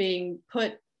who's being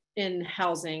put in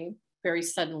housing very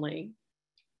suddenly,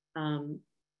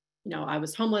 I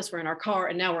was homeless, we're in our car,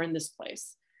 and now we're in this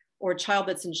place. Or a child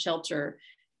that's in shelter,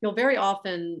 you'll very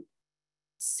often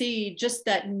see just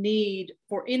that need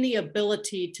for any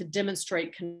ability to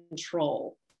demonstrate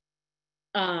control.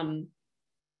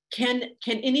 Can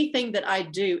anything that I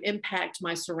do impact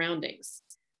my surroundings?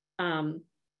 The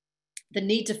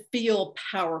need to feel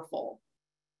powerful.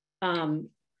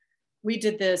 We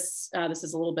did this, this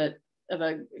is a little bit of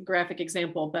a graphic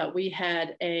example, but we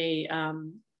had in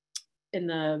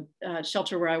the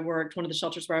shelter where I worked, one of the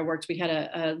shelters where I worked, we had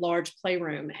a large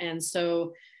playroom. And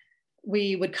so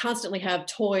we would constantly have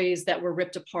toys that were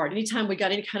ripped apart. Anytime we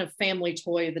got any kind of family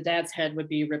toy, the dad's head would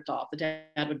be ripped off. The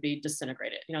dad would be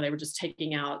disintegrated. They were just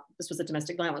taking out, this was a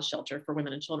domestic violence shelter for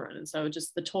women and children. And so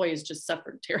just the toys just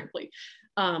suffered terribly.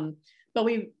 But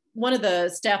one of the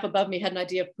staff above me had an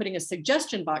idea of putting a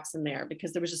suggestion box in there,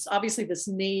 because there was just obviously this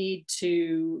need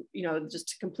to, just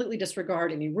to completely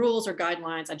disregard any rules or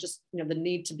guidelines. I just, the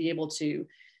need to be able to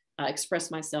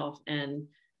express myself. And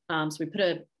so we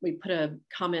put a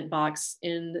comment box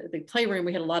in the playroom.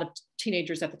 We had a lot of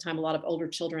teenagers at the time, a lot of older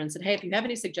children, and said, hey, if you have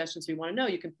any suggestions we want to know,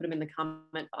 you can put them in the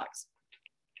comment box.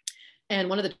 And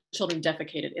one of the children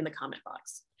defecated in the comment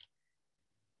box.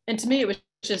 And to me, it was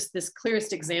just this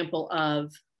clearest example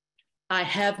of, I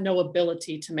have no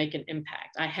ability to make an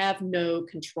impact. I have no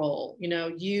control.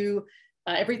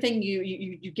 Everything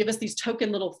you give us these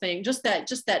token little things, just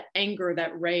that anger,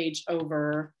 that rage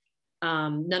over,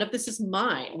 none of this is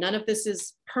mine. None of this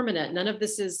is permanent. None of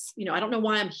this is, I don't know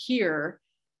why I'm here.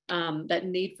 That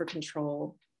need for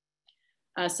control.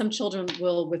 Some children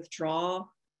will withdraw.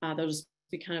 They'll just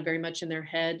be kind of very much in their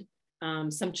head.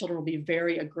 Some children will be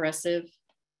very aggressive.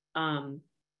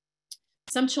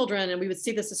 Some children, and we would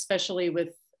see this especially with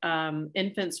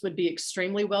infants, would be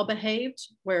extremely well behaved,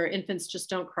 where infants just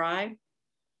don't cry,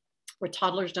 where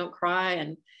toddlers don't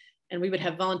cry. And we would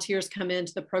have volunteers come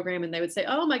into the program and they would say,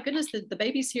 oh my goodness, the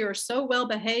babies here are so well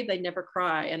behaved, they never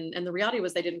cry. And the reality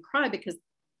was they didn't cry because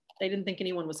they didn't think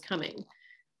anyone was coming.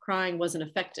 Crying wasn't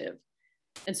effective.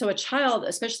 And so a child,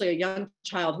 especially a young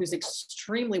child who's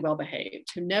extremely well behaved,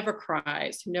 who never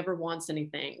cries, who never wants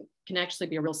anything, can actually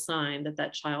be a real sign that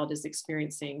that child is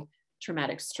experiencing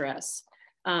traumatic stress.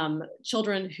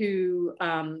 Children who,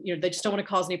 they just don't want to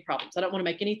cause any problems. I don't want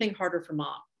to make anything harder for mom.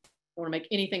 I don't want to make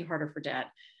anything harder for dad.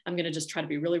 I'm going to just try to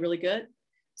be really, really good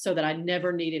so that I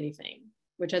never need anything,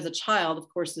 which as a child, of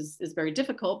course, is very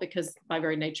difficult because by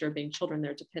very nature of being children,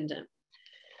 they're dependent.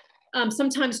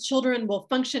 Sometimes children will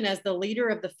function as the leader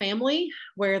of the family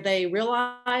where they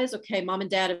realize, okay, mom and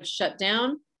dad have shut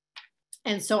down.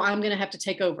 And so I'm going to have to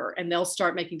take over, and they'll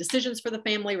start making decisions for the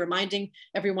family, reminding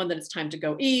everyone that it's time to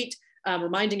go eat,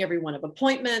 reminding everyone of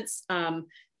appointments,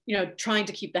 trying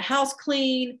to keep the house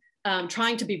clean,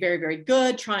 trying to be very, very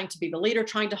good, trying to be the leader,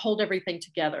 trying to hold everything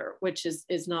together, which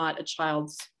is not a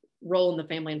child's role in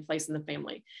the family and place in the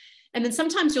family. And then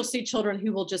sometimes you'll see children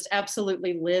who will just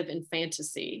absolutely live in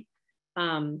fantasy.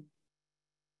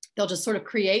 They'll just sort of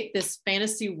create this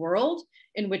fantasy world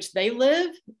in which they live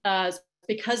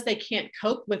because they can't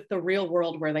cope with the real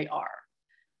world where they are.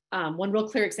 One real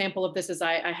clear example of this is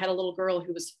I had a little girl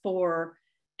who was 4,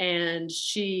 and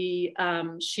she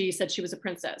said she was a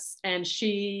princess, and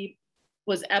she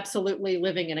was absolutely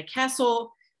living in a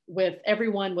castle with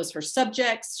everyone was her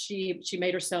subjects. She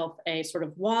made herself a sort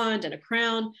of wand and a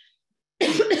crown.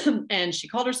 And she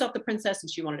called herself the princess,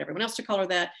 and she wanted everyone else to call her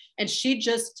that. And she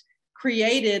just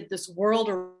created this world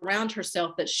around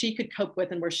herself that she could cope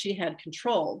with and where she had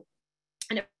control.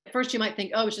 And at first you might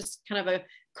think, oh, it's just kind of a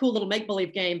cool little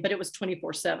make-believe game, but it was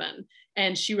 24/7,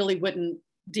 and she really wouldn't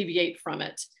deviate from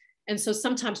it. And so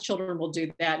sometimes children will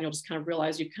do that, and you'll just kind of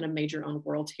realize you've kind of made your own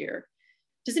world here.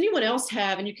 Does anyone else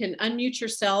have, and you can unmute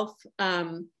yourself,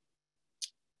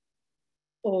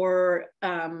 or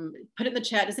put it in the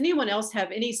chat. Does anyone else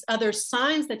have any other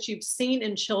signs that you've seen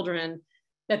in children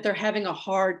that they're having a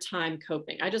hard time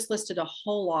coping? I just listed a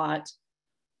whole lot.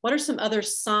 What are some other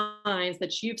signs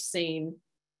that you've seen,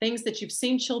 things that you've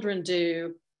seen children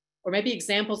do, or maybe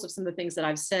examples of some of the things that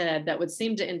I've said that would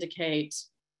seem to indicate,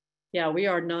 yeah, we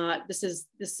are not, this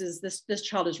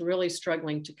child is really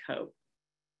struggling to cope?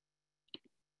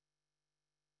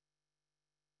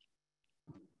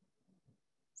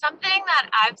 Something that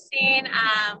I've seen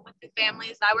with the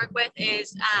families I work with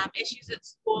is issues at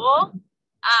school,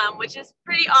 which is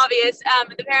pretty obvious.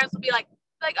 The parents will be like,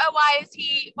 oh, why is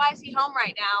he home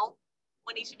right now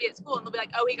when he should be at school? And they'll be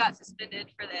like, oh, he got suspended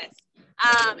for this.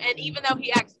 And even though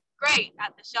he acts great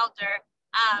at the shelter,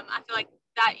 I feel like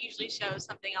that usually shows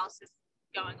something else is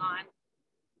going on.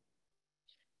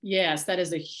 Yes, that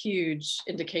is a huge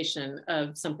indication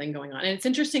of something going on. And it's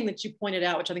interesting that you pointed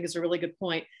out, which I think is a really good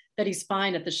point, that he's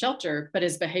fine at the shelter, but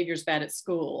his behavior's bad at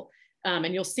school.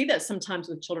 And you'll see that sometimes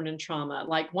with children in trauma.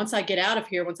 Like, once I get out of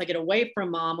here, once I get away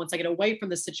from mom, once I get away from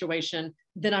the situation,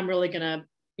 then I'm really gonna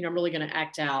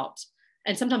act out.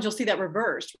 And sometimes you'll see that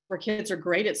reversed, where kids are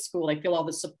great at school, they feel all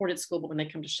the support at school, but when they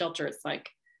come to shelter, it's like,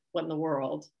 what in the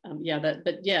world?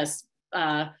 But yes,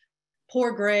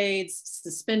 poor grades,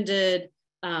 suspended,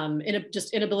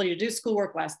 just inability to do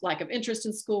schoolwork, lack of interest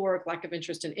in schoolwork, lack of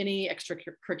interest in any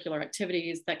extracurricular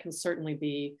activities. That can certainly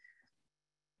be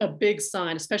a big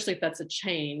sign, especially if that's a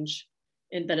change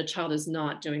in that a child is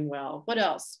not doing well. What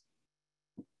else?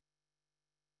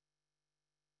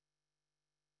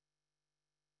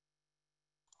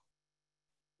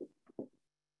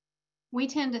 We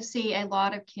tend to see a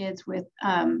lot of kids with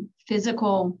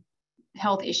physical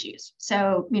health issues.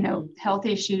 So, health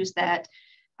issues that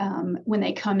when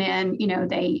they come in,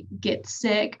 they get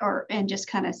sick and just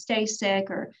kind of stay sick,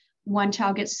 or one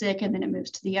child gets sick and then it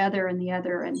moves to the other and the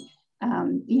other, and,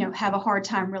 have a hard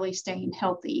time really staying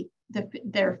healthy.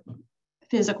 Their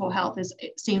physical health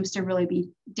it seems to really be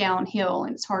downhill,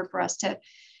 and it's hard for us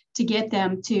to get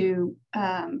them to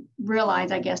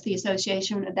realize, I guess, the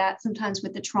association of that sometimes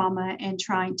with the trauma, and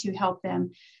trying to help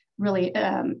them really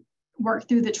work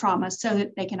through the trauma so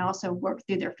that they can also work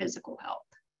through their physical health.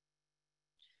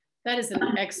 That is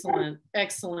an excellent,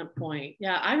 excellent point.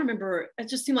 Yeah, I remember it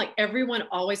just seemed like everyone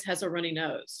always has a runny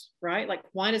nose, right? Like,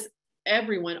 why does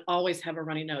everyone always have a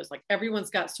runny nose? Like,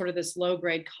 everyone's got sort of this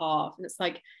low-grade cough, and it's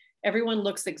like everyone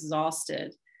looks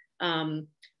exhausted. I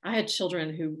had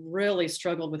children who really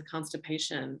struggled with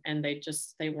constipation, and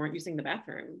they weren't using the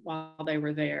bathroom while they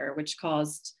were there, which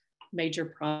caused major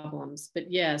problems.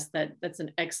 But yes, that's an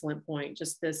excellent point.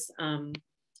 Just this,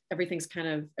 everything's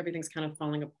kind of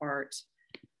falling apart.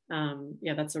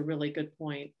 Yeah, that's a really good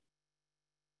point.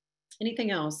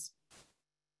 Anything else?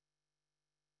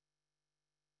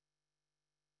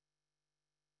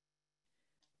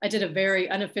 I did a very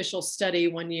unofficial study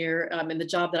one year in the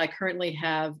job that I currently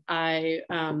have. I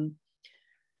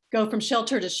go from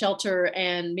shelter to shelter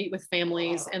and meet with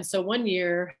families. And so one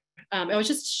year, I was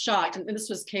just shocked, and this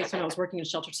was the case when I was working in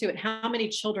shelter too, at how many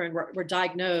children were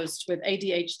diagnosed with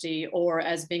ADHD or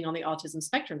as being on the autism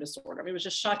spectrum disorder. I mean, it was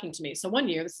just shocking to me. So one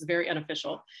year, this is very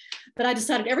unofficial, but I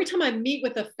decided every time I meet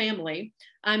with a family,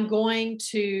 every time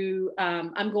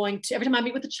I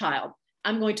meet with a child,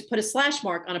 I'm going to put a slash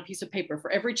mark on a piece of paper for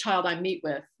every child I meet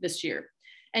with this year.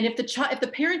 And if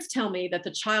the parents tell me that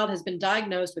the child has been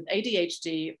diagnosed with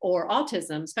ADHD or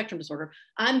autism spectrum disorder,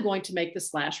 I'm going to make the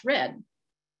slash red.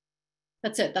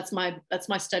 That's it. That's my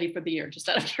study for the year, just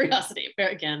out of curiosity.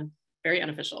 Again, very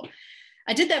unofficial.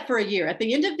 I did that for a year. At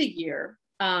the end of the year,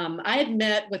 I had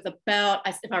met with about,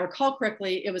 if I recall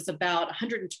correctly, it was about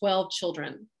 112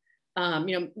 children,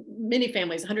 many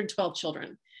families, 112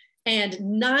 children. And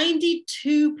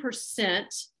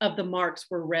 92% of the marks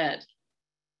were red.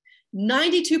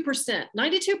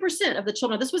 92% of the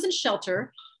children, this was in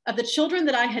shelter, of the children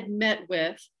that I had met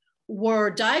with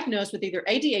were diagnosed with either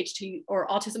ADHD or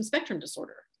autism spectrum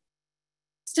disorder.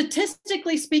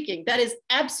 Statistically speaking, that is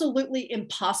absolutely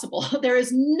impossible.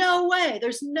 There's no way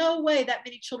that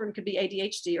many children could be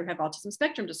ADHD or have autism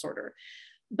spectrum disorder.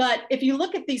 But if you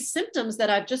look at these symptoms that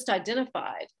I've just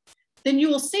identified, then you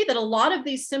will see that a lot of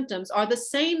these symptoms are the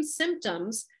same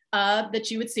symptoms that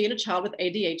you would see in a child with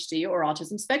ADHD or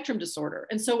autism spectrum disorder.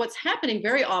 And so what's happening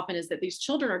very often is that these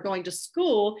children are going to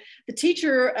school. The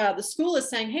teacher, the school is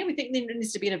saying, hey, we think there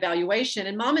needs to be an evaluation.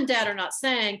 And mom and dad are not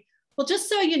saying, well, just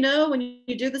so you know, when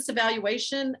you do this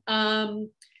evaluation,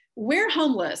 we're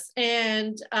homeless.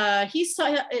 And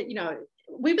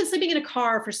we've been sleeping in a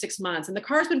car for 6 months, and the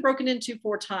car's been broken into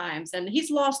 4 times, and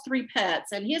he's lost 3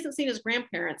 pets, and he hasn't seen his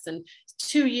grandparents in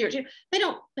 2 years. They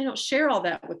don't share all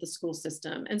that with the school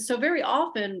system. And so very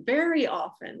often,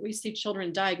 we see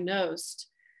children diagnosed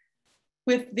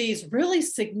with these really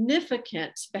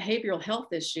significant behavioral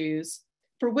health issues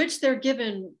for which they're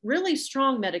given really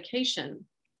strong medication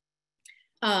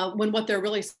when what they're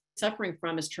really suffering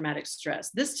from is traumatic stress.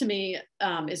 This to me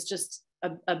is just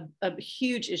a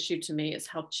huge issue to me, is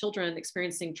how children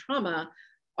experiencing trauma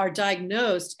are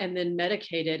diagnosed and then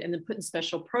medicated and then put in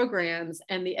special programs,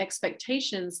 and the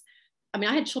expectations. I mean,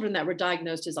 I had children that were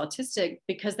diagnosed as autistic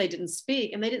because they didn't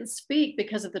speak, and they didn't speak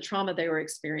because of the trauma they were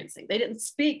experiencing. They didn't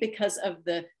speak because of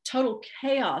the total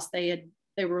chaos they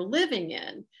were living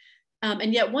in.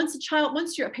 And yet once a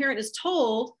parent is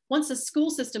told, once the school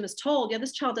system is told, yeah,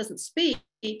 this child doesn't speak,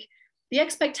 the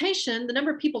expectation, the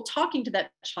number of people talking to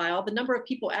that child, the number of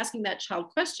people asking that child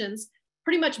questions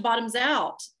pretty much bottoms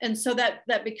out. And so that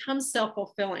becomes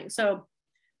self-fulfilling. So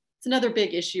it's another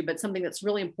big issue, but something that's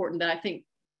really important that I think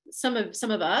some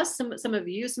of us, some of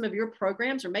you, some of your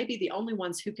programs are maybe the only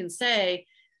ones who can say,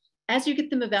 as you get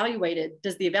them evaluated,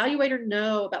 does the evaluator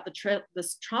know about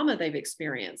this trauma they've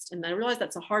experienced? And I realize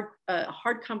that's a hard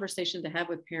conversation to have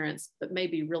with parents, but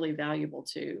maybe really valuable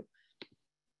too.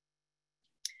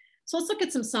 So let's look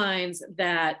at some signs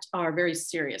that are very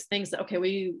serious, things that,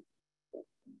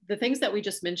 the things that we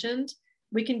just mentioned,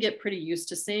 we can get pretty used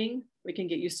to seeing. We can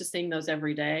get used to seeing those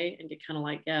every day and get kind of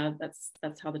like, yeah, that's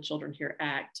how the children here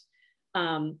act.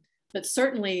 But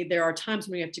certainly there are times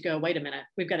when we have to go, wait a minute,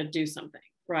 we've got to do something,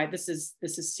 right? This is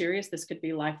serious. This could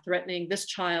be life-threatening. This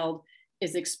child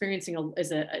is experiencing a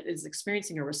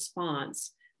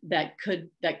response that could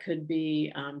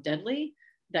be deadly,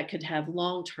 that could have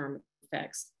long-term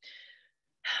effects.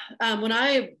 When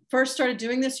I first started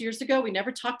doing this years ago, we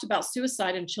never talked about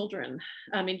suicide in children.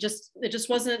 I mean, it just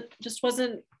wasn't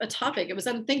a topic. It was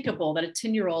unthinkable that a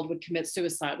 10-year-old would commit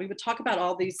suicide. We would talk about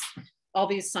all these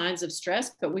signs of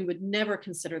stress, but we would never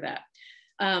consider that.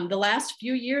 The last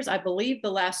few years, I believe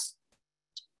the last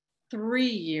 3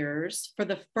 years, for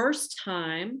the first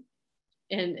time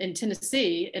in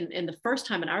Tennessee, and the first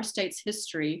time in our state's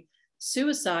history,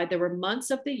 suicide, there were months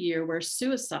of the year where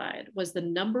suicide was the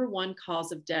 #1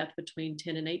 cause of death between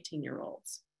 10 and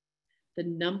 18-year-olds. The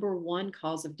 #1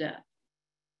 cause of death.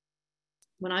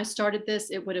 When I started this,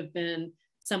 it would have been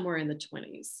somewhere in the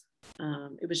 20s.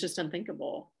 It was just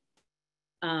unthinkable.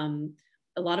 A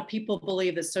lot of people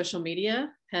believe that social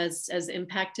media has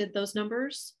impacted those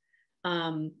numbers.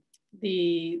 The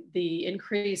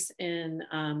increase in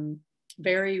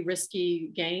very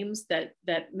risky games that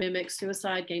mimic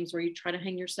suicide, games where you try to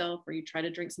hang yourself or you try to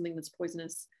drink something that's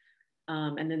poisonous,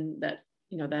 and then that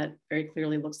very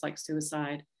clearly looks like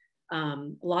suicide. A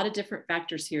lot of different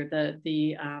factors here.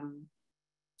 The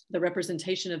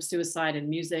representation of suicide in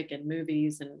music and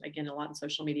movies, and again, a lot in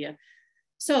social media.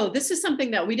 So this is something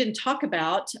that we didn't talk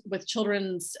about with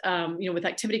children's, with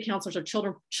activity counselors or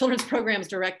children's programs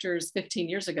directors 15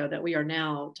 years ago that we are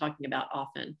now talking about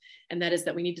often. And that is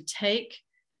that we need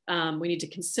to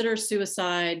consider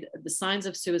suicide, the signs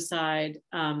of suicide,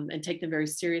 and take them very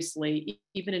seriously,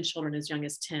 even in children as young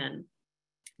as 10.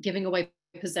 Giving away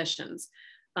possessions,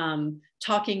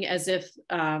 talking as if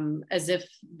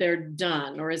they're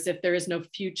done, or as if there is no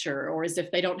future, or as if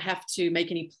they don't have to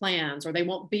make any plans, or they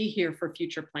won't be here for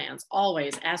future plans.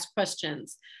 Always ask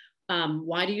questions.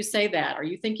 Why do you say that? Are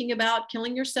you thinking about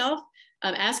killing yourself?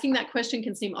 Asking that question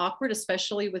can seem awkward,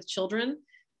 especially with children.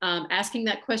 Asking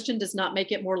that question does not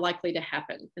make it more likely to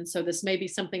happen. And so this may be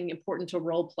something important to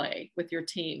role play with your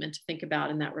team and to think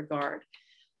about in that regard.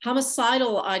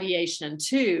 Homicidal ideation,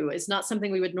 too, is not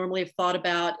something we would normally have thought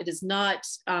about. It is not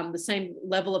the same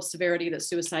level of severity that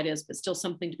suicide is, but still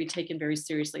something to be taken very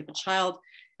seriously. If a child,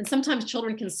 and sometimes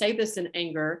children can say this in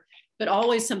anger, but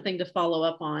always something to follow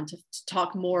up on, to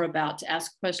talk more about, to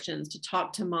ask questions, to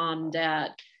talk to mom, dad.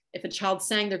 If a child's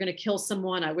saying they're going to kill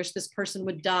someone, I wish this person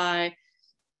would die,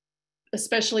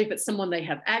 especially if it's someone they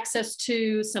have access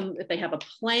to, if they have a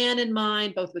plan in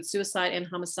mind, both with suicide and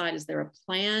homicide. Is there a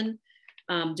plan?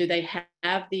 Do they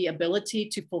have the ability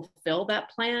to fulfill that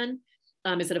plan?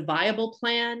 Is it a viable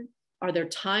plan? Are there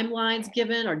timelines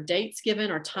given, or dates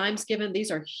given, or times given? These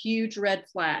are huge red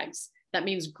flags. That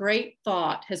means great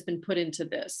thought has been put into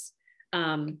this.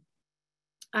 I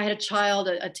had a child,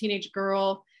 a teenage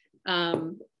girl,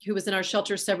 who was in our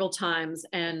shelter several times,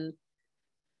 and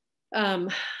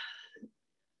bless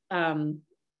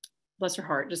her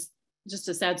heart, just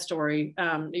a sad story.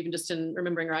 Even just in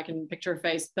remembering her, I can picture her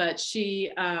face. But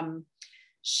she,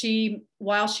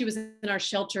 while she was in our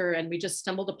shelter and we just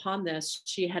stumbled upon this,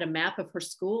 she had a map of her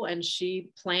school and she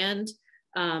planned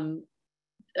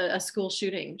a school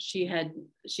shooting.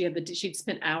 She'd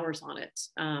spent hours on it.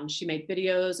 She made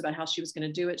videos about how she was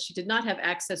going to do it. She did not have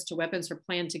access to weapons. Her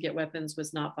plan to get weapons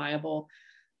was not viable,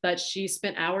 but she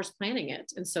spent hours planning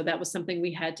it. And so that was something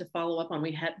we had to follow up on.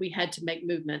 We had to make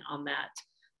movement on that.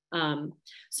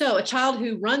 So a child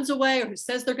who runs away or who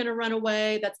says they're going to run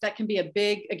away, that can be a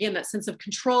big, again, that sense of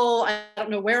control. I don't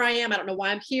know where I am. I don't know why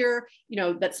I'm here.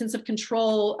 That sense of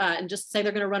control, and just say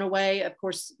they're going to run away. Of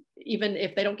course, even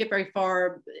if they don't get very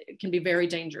far, it can be very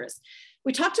dangerous.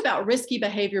 We talked about risky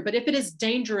behavior, but if it is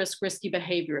dangerous, risky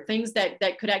behavior, things that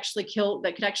could actually kill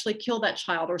that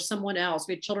child or someone else.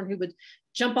 We had children who would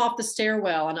jump off the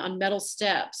stairwell on metal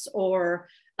steps, or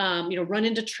run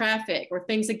into traffic, or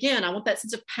things. Again, I want that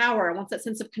sense of power. I want that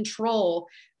sense of control,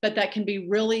 but that can be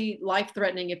really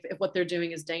life-threatening if what they're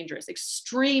doing is dangerous.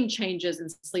 Extreme changes in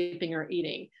sleeping or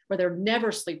eating, where they're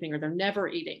never sleeping or they're never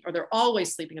eating, or they're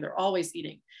always sleeping or they're always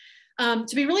eating.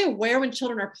 To be really aware when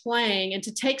children are playing, and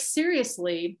to take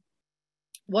seriously,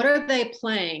 what are they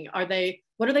playing?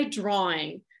 What are they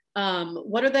drawing?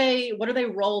 What are they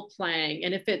role playing?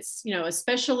 And if it's,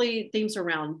 especially themes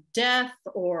around death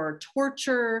or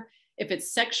torture, if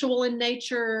it's sexual in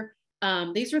nature,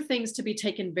 these are things to be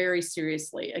taken very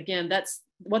seriously. Again, that's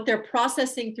what they're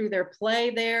processing through their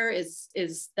play. There is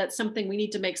that's something we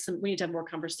need to have more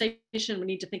conversation. We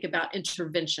need to think about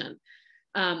intervention.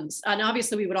 And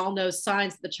obviously we would all know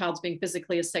signs that the child's being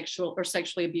physically or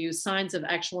sexually abused, signs of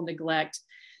actual neglect.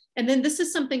 And then this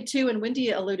is something too, and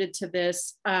Wendy alluded to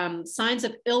this, signs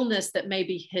of illness that may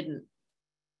be hidden,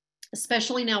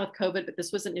 especially now with COVID, but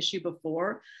this was an issue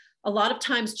before. A lot of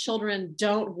times children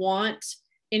don't want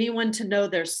anyone to know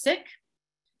they're sick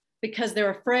because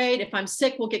they're afraid, if I'm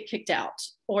sick, we'll get kicked out.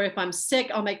 Or if I'm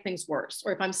sick, I'll make things worse.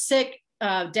 Or if I'm sick,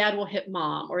 dad will hit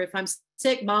mom. Or if I'm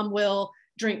sick, mom will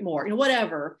drink more,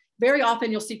 whatever. Very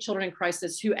often you'll see children in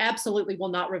crisis who absolutely will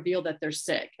not reveal that they're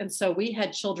sick. And so we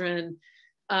had children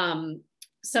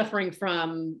suffering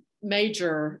from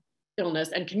major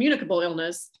illness and communicable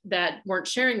illness that weren't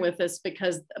sharing with us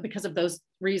because of those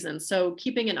reasons. So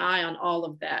keeping an eye on all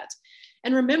of that,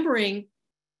 and remembering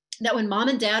that when mom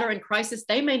and dad are in crisis,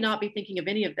 they may not be thinking of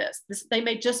any of this. They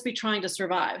may just be trying to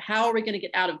survive. How are we going to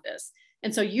get out of this?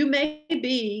 And so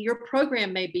your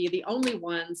program may be the only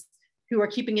ones who are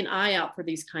keeping an eye out for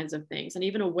these kinds of things and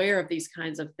even aware of these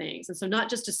kinds of things. And so not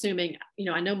just assuming,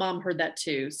 I know mom heard that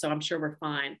too, so I'm sure we're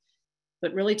fine,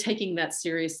 but really taking that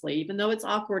seriously, even though it's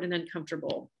awkward and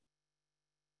uncomfortable.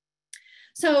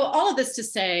 So all of this to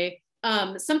say,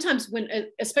 sometimes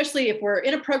especially if we're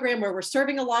in a program where we're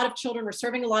serving a lot of children, we're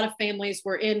serving a lot of families,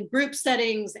 we're in group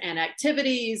settings and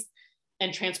activities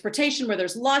and transportation where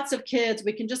there's lots of kids,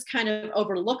 we can just kind of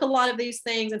overlook a lot of these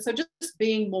things. And so just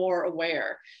being more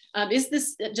aware. Is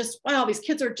this just, wow, these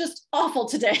kids are just awful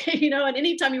today, and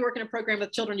anytime you work in a program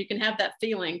with children, you can have that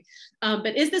feeling.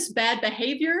 But is this bad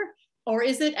behavior? Or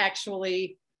is it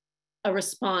actually a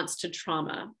response to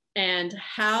trauma? And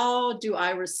how do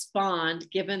I respond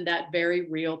given that very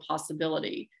real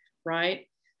possibility, right?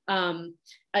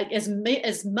 As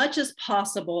much as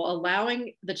possible,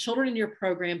 allowing the children in your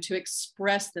program to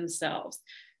express themselves.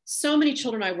 So many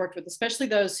children I worked with, especially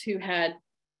those who had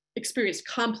experienced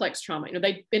complex trauma. You know,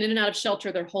 they've been in and out of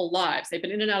shelter their whole lives. They've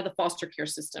been in and out of the foster care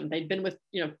system. They've been with,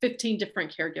 15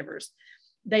 different caregivers.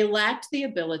 They lacked the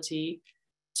ability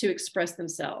to express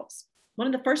themselves. One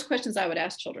of the first questions I would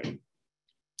ask children,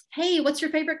 hey, what's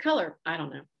your favorite color? I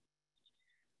don't know.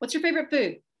 What's your favorite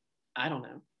food? I don't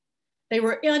know. They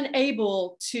were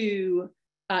unable to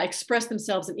express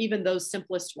themselves in even those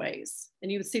simplest ways.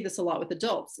 And you would see this a lot with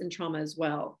adults in trauma as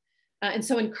well. And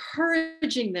so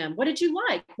encouraging them, what did you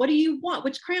like? What do you want?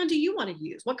 Which crayon do you want to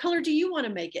use? What color do you want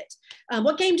to make it?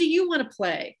 What game do you want to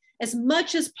play? As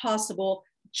much as possible,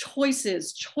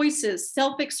 choices,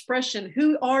 self-expression.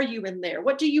 Who are you in there?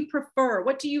 What do you prefer?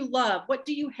 What do you love? What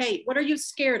do you hate? What are you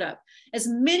scared of? As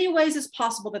many ways as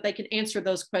possible that they can answer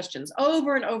those questions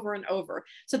over and over and over,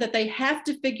 so that they have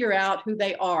to figure out who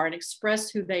they are and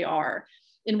express who they are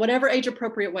in whatever age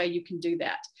appropriate way you can do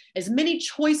that. As many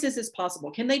choices as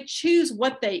possible. Can they choose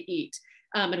what they eat?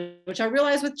 Which I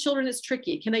realize with children is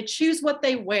tricky. Can they choose what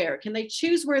they wear? Can they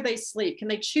choose where they sleep? Can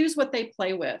they choose what they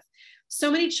play with? So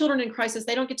many children in crisis,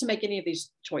 they don't get to make any of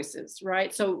these choices,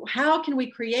 right? So how can we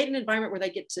create an environment where they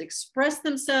get to express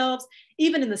themselves,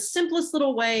 even in the simplest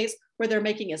little ways, where they're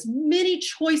making as many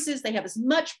choices, they have as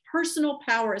much personal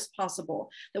power as possible,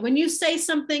 that when you say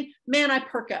something, man, I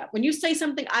perk up. When you say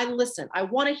something, I listen. I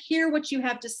want to hear what you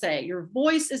have to say. Your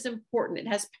voice is important. It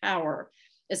has power.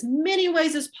 As many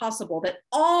ways as possible, that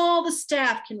all the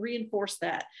staff can reinforce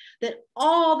that,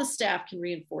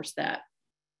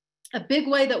 A big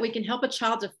way that we can help a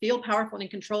child to feel powerful and in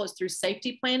control is through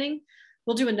safety planning.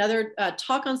 We'll do another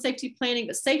talk on safety planning,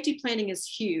 but safety planning is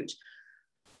huge.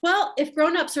 Well, if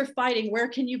grownups are fighting, where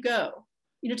can you go?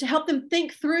 To help them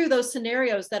think through those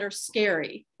scenarios that are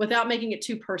scary without making it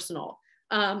too personal.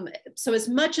 So as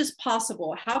much as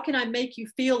possible, how can I make you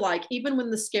feel like even when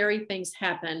the scary things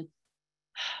happen,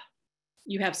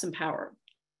 you have some power?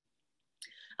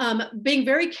 Being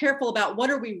very careful about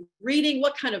what are we reading,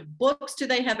 what kind of books do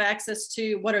they have access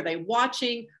to, what are they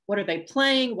watching, what are they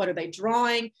playing, what are they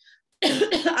drawing.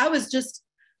 I was just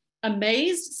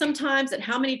amazed sometimes at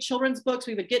how many children's books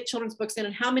we would get children's books in,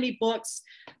 and how many books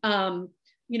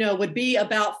would be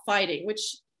about fighting,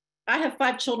 which I have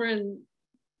 5 children,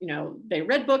 they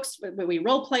read books, we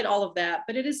role played all of that,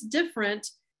 but it is different.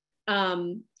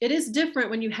 It is different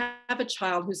when you have a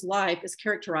child whose life is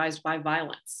characterized by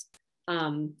violence.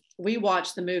 We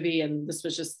watched the movie, and this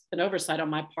was just an oversight on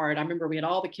my part. I remember we had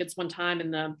all the kids one time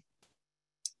in the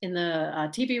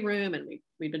TV room, and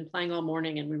we'd been playing all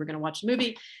morning, and we were going to watch a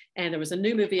movie, and there was a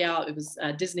new movie out. It was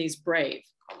Disney's Brave.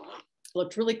 It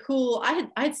looked really cool. I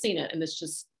had seen it, and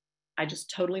I just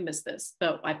totally missed this.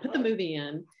 So I put the movie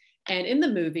in, and in the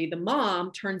movie, the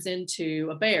mom turns into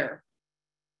a bear.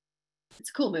 It's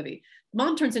a cool movie.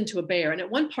 Mom turns into a bear, and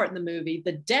at one part in the movie,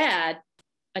 the dad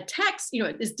attacks,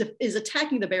 is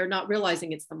attacking the bear, not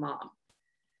realizing it's the mom.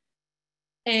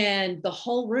 And the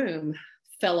whole room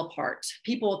fell apart.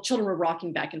 Children were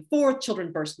rocking back and forth.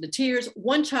 Children burst into tears.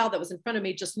 One child that was in front of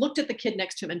me just looked at the kid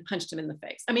next to him and punched him in the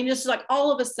face. I mean, it's like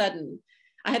all of a sudden,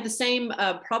 I had the same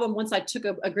problem once I took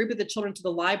a group of the children to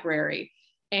the library,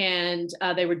 and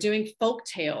they were doing folk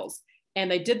tales. And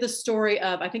they did the story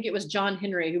of, I think it was John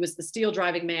Henry, who was the steel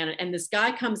driving man. And this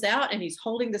guy comes out and he's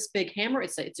holding this big hammer.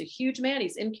 It's a huge man.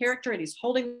 He's in character and he's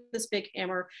holding this big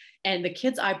hammer. And the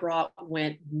kids I brought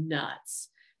went nuts.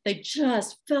 They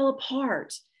just fell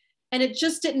apart. And it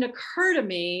just didn't occur to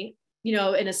me, in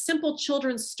a simple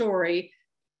children's story,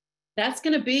 that's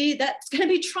going to be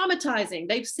traumatizing.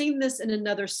 They've seen this in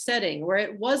another setting where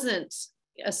it wasn't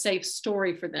a safe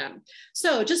story for them.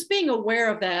 So just being aware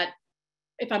of that.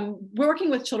 If I'm working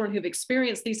with children who've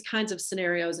experienced these kinds of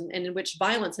scenarios and in which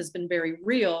violence has been very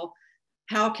real,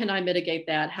 how can I mitigate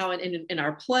that? How in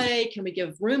our play, can we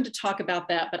give room to talk about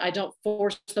that, but I don't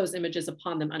force those images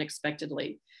upon them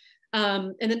unexpectedly?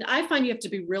 And then I find you have to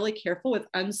be really careful with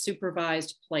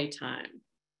unsupervised playtime.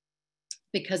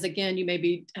 Because again, you may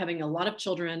be having a lot of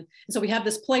children. And so we have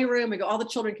this playroom, all the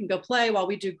children can go play while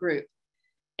we do group.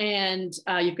 And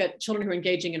you've got children who are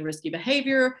engaging in risky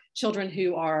behavior, children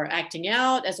who are acting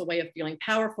out as a way of feeling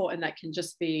powerful, and that can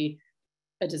just be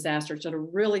a disaster. So to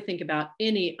really think about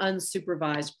any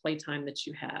unsupervised playtime that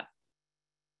you have.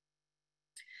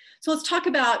 So let's talk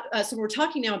about, so we're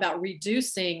talking now about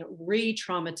reducing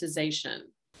re-traumatization.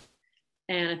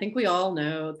 And I think we all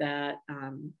know that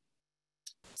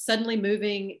suddenly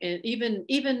moving, and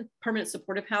even permanent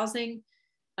supportive housing,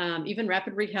 even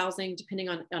rapid rehousing, depending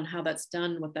on how that's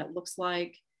done, what that looks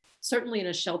like. Certainly in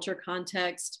a shelter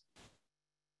context,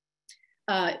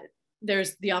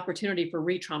 there's the opportunity for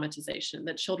re-traumatization,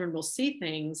 that children will see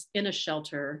things in a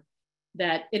shelter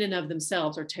that in and of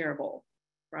themselves are terrible,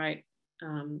 right?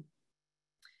 And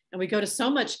we go to so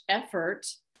much effort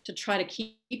to try to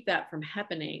keep that from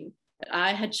happening.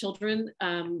 I had children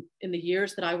in the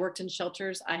years that I worked in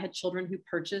shelters, I had children who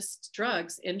purchased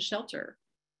drugs in shelter,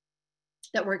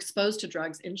 that were exposed to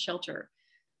drugs in shelter,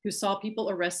 who saw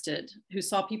people arrested, who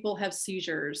saw people have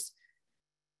seizures.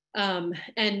 And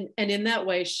in that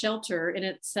way, shelter in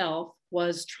itself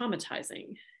was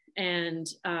traumatizing. And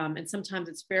sometimes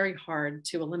it's very hard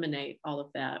to eliminate all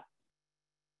of that.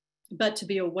 But to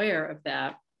be aware of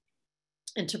that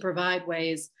and to provide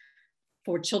ways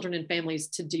for children and families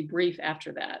to debrief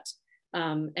after that.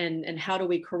 And how do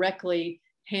we correctly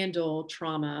handle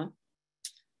trauma,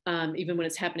 even when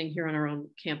it's happening here on our own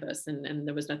campus and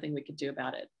there was nothing we could do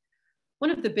about it. One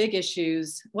of the big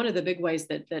issues, one of the big ways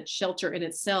that shelter in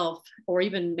itself, or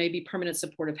even maybe permanent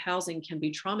supportive housing, can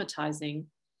be traumatizing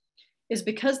is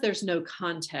because there's no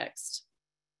context.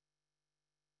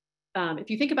 If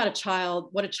you think about a child,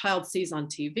 what a child sees on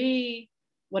TV,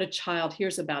 what a child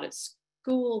hears about at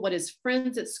school, what his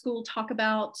friends at school talk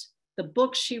about, the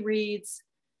books she reads,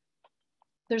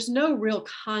 there's no real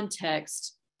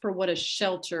context for what a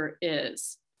shelter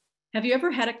is. Have you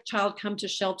ever had a child come to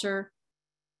shelter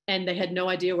and they had no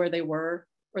idea where they were,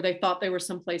 or they thought they were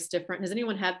someplace different? Has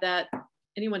anyone had that?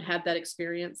 Anyone had that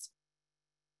experience?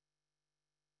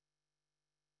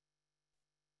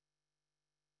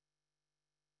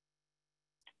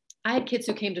 I had kids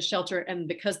who came to shelter, and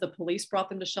because the police brought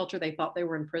them to shelter, they thought they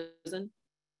were in prison.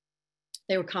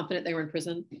 They were confident they were in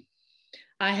prison.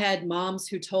 I had moms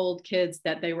who told kids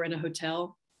that they were in a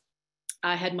hotel.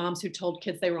 I had moms who told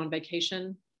kids they were on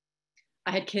vacation.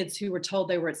 I had kids who were told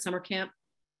they were at summer camp.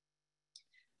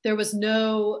 There was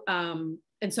no, and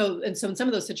so in some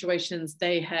of those situations,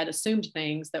 they had assumed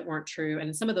things that weren't true. And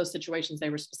in some of those situations, they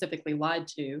were specifically lied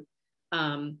to.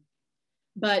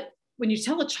 But when you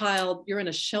tell a child you're in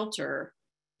a shelter,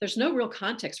 there's no real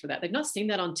context for that. They've not seen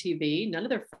that on TV. None of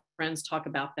their friends talk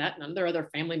about that. None of their other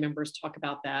family members talk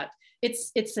about that.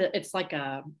 It's like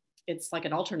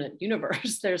an alternate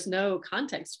universe. There's no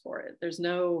context for it. There's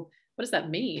no, what does that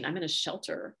mean? I'm in a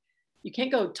shelter. You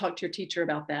can't go talk to your teacher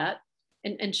about that.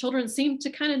 And children seem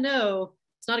to kind of know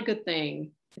it's not a good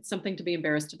thing. It's something to be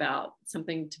embarrassed about,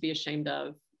 something to be ashamed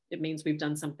of. It means we've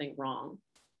done something wrong.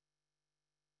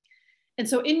 And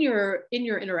so in your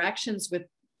interactions with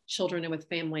children and with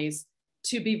families,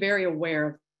 to be very aware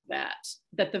of that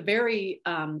the very,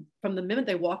 from the moment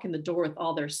they walk in the door with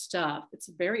all their stuff, it's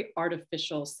a very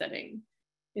artificial setting.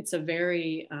 It's a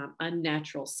very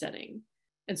unnatural setting.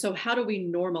 And so how do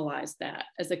we normalize that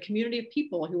as a community of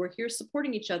people who are here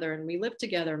supporting each other, and we live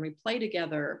together and we play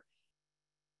together,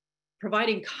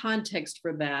 providing context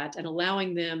for that and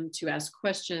allowing them to ask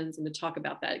questions and to talk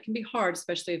about that. It can be hard,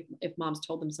 especially if mom's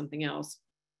told them something else.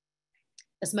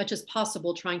 As much as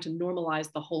possible, trying to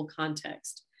normalize the whole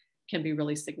context can be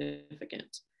really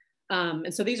significant.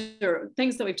 And so these are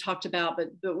things that we've talked about,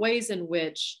 but the ways in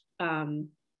which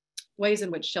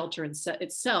shelter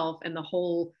itself and the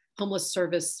whole homeless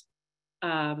service,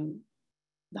 the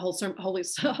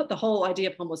whole idea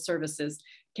of homeless services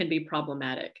can be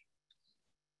problematic.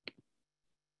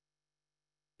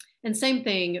 And same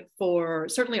thing for,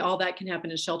 certainly all that can happen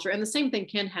in shelter, and the same thing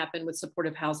can happen with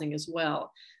supportive housing as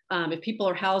well. If people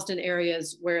are housed in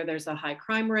areas where there's a high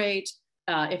crime rate,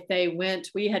 if they went,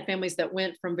 we had families that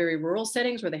went from very rural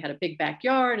settings where they had a big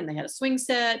backyard and they had a swing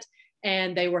set,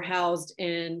 and they were housed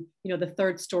in, the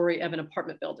third story of an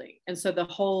apartment building. And so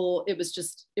it was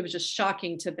just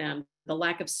shocking to them, the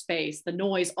lack of space, the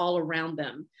noise all around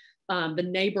them, the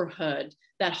neighborhood,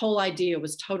 that whole idea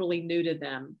was totally new to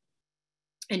them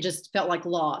and just felt like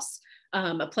loss.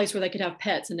 A place where they could have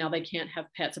pets and now they can't have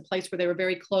pets, a place where they were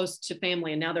very close to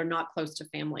family and now they're not close to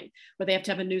family, where they have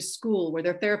to have a new school, where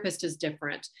their therapist is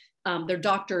different, their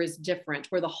doctor is different,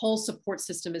 where the whole support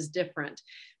system is different.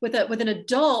 With an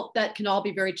adult, that can all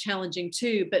be very challenging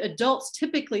too, but adults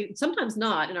typically, sometimes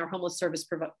not in our homeless service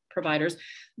providers,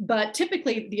 but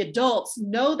typically the adults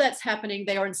know that's happening.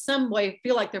 They are in some way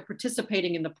feel like they're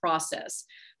participating in the process.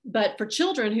 But for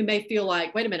children who may feel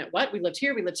like, wait a minute, what? We lived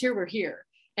here, we're here.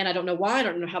 And I don't know why, I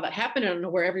don't know how that happened. I don't know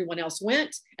where everyone else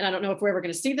went. And I don't know if we're ever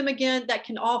going to see them again. That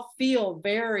can all feel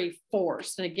very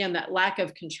forced. And again, that lack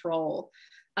of control.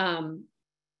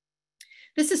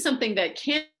 This is something that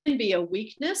can be a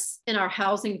weakness in our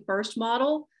housing first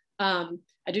model.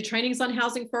 I do trainings on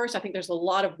housing first. I think there's a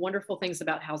lot of wonderful things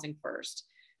about housing first.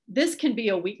 This can be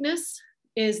a weakness,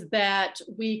 is that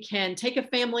we can take a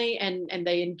family and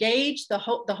they engage the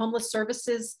homeless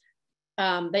services.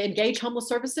 They engage homeless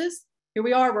services. Here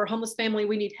we are, we're a homeless family,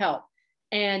 we need help.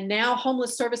 And now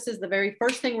homeless services, the very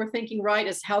first thing we're thinking, right,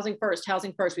 is housing first,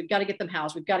 housing first. We've got to get them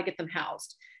housed. We've got to get them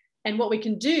housed. And what we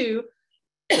can do,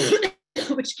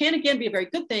 which can again be a very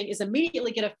good thing, is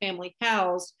immediately get a family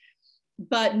housed,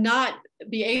 but not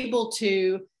be able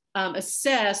to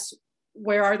assess,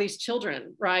 where are these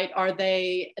children, right? Are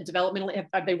they developmentally,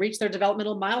 have they reached their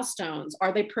developmental milestones?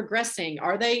 Are they progressing?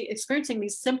 Are they experiencing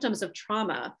these symptoms of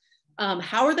trauma?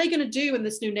 How are they going to do in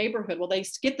this new neighborhood? Will they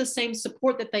get the same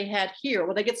support that they had here?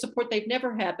 Will they get support they've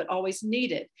never had but always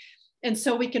needed? And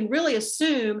so we can really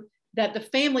assume that the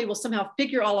family will somehow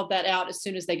figure all of that out as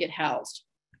soon as they get housed.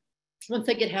 Once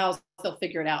they get housed, they'll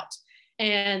figure it out.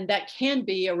 And that can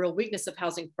be a real weakness of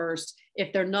housing first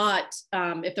if they're not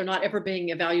ever being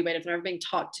evaluated, if they're never being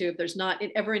talked to, if there's not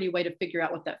ever any way to figure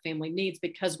out what that family needs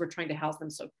because we're trying to house them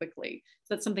so quickly.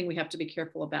 So that's something we have to be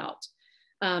careful about.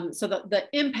 So the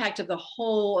impact of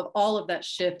all of that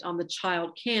shift on the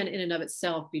child can in and of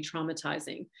itself be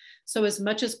traumatizing. So as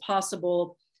much as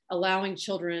possible, allowing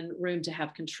children room to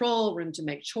have control, room to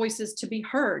make choices, to be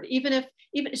heard, even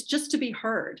it's just to be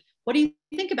heard. What do you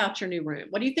think about your new room?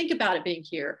 What do you think about it being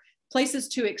here? Places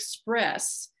to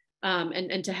express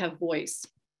and to have voice.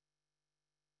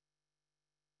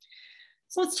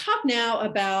 So let's talk now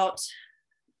about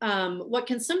what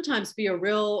can sometimes be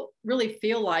really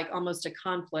feel like almost a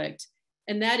conflict,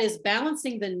 and that is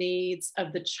balancing the needs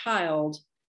of the child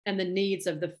and the needs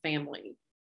of the family.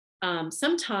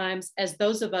 Sometimes, as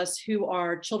those of us who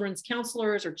are children's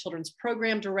counselors or children's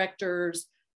program directors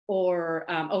or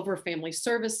over family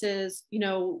services,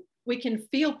 we can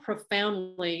feel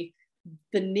profoundly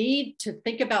the need to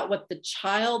think about what the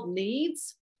child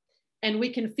needs, and we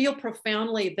can feel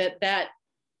profoundly that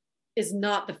is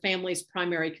not the family's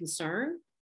primary concern,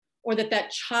 or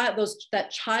that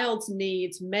child's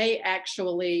needs may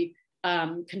actually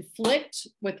conflict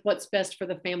with what's best for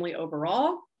the family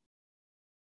overall.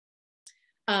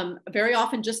 Very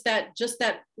often just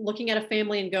that looking at a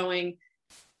family and going,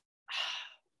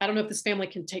 I don't know if this family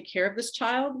can take care of this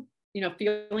child,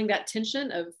 feeling that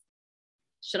tension of,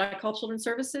 should I call children's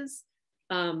services?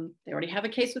 They already have a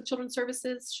case with children's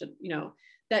services.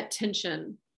 That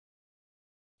tension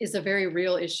is a very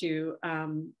real issue,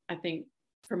 I think,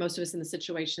 for most of us in the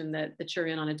situation that you're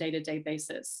in on a day-to-day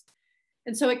basis.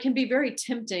 And so it can be very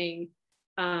tempting,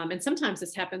 and sometimes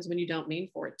this happens when you don't mean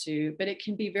for it to, but it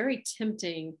can be very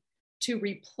tempting to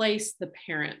replace the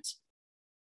parent,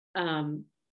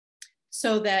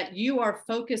 so that you are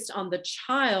focused on the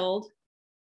child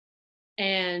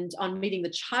and on meeting the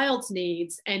child's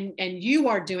needs, and you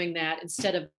are doing that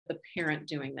instead of the parent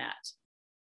doing that.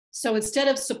 So instead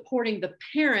of supporting the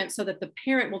parent so that the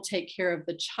parent will take care of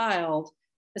the child,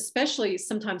 especially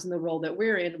sometimes in the role that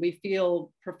we're in, we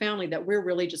feel profoundly that we're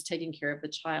really just taking care of the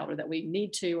child, or that we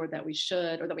need to, or that we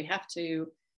should, or that we have to,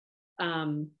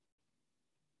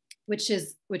 which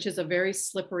is a very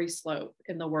slippery slope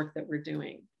in the work that we're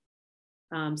doing.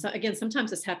 So again,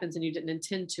 sometimes this happens and you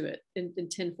didn't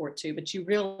intend for it to, but you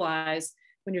realize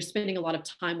when you're spending a lot of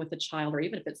time with the child, or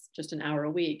even if it's just an hour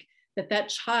a week, that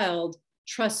child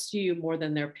trusts you more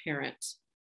than their parent,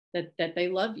 that they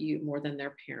love you more than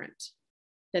their parent,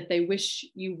 that they wish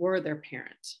you were their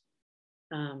parent,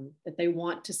 that they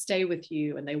want to stay with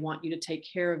you and they want you to take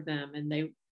care of them. And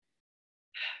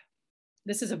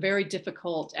this is a very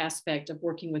difficult aspect of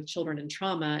working with children in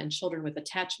trauma and children with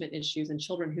attachment issues and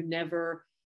children who never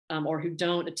or who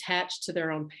don't attach to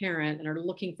their own parent and are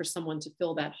looking for someone to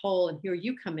fill that hole. And here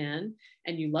you come in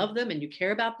and you love them and you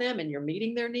care about them and you're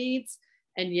meeting their needs,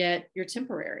 and yet you're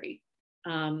temporary.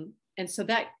 And so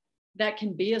that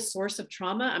can be a source of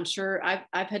trauma. I'm sure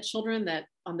I've had children that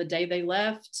on the day they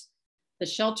left the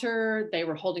shelter, they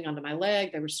were holding onto my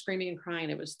leg, they were screaming and crying.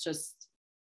 It was just,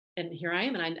 and here I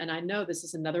am, and I know this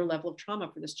is another level of trauma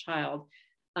for this child.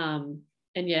 And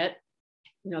yet,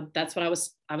 that's what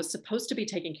I was supposed to be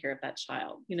taking care of that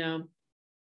child,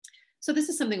 So this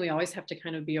is something we always have to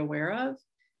kind of be aware of.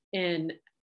 And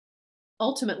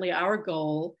ultimately our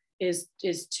goal is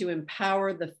to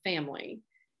empower the family,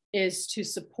 is to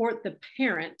support the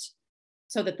parent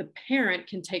so that the parent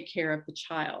can take care of the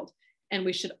child. And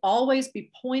we should always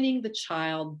be pointing the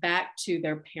child back to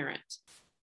their parent.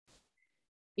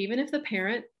 Even if the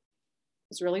parent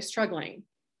is really struggling,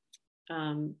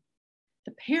 the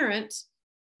parent,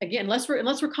 again, unless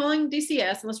we're calling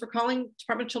DCS, unless we're calling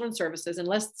Department of Children's Services,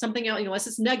 unless something else, unless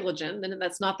it's negligent, then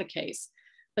that's not the case.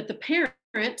 But the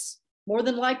parent more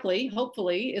than likely,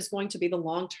 hopefully, is going to be the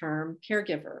long-term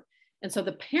caregiver. And so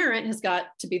the parent has got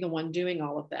to be the one doing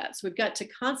all of that. So we've got to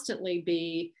constantly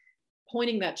be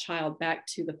pointing that child back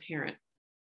to the parent.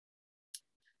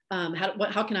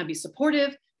 How can I be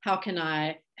supportive? How can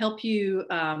I help you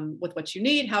with what you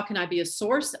need? How can I be a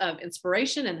source of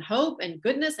inspiration and hope and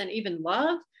goodness and even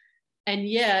love? And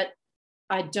yet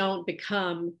I don't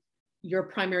become your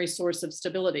primary source of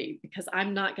stability, because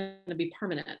I'm not going to be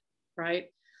permanent, right?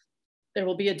 There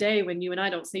will be a day when you and I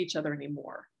don't see each other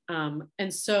anymore.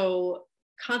 And so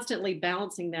constantly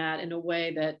balancing that in a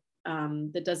way that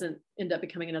that doesn't end up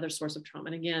becoming another source of trauma.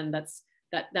 And again,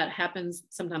 that happens.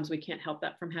 Sometimes we can't help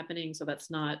that from happening. So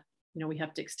that's not, we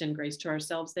have to extend grace to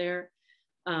ourselves there.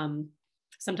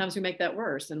 Sometimes we make that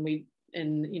worse, and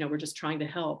we're just trying to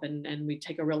help, and we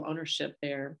take a real ownership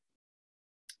there.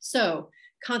 So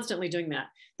constantly doing that.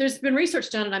 There's been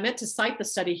research done, and I meant to cite the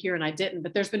study here and I didn't,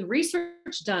 but there's been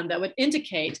research done that would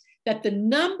indicate that the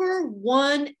number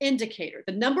one indicator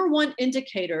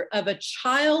of a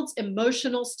child's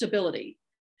emotional stability,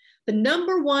 the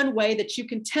number one way that you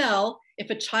can tell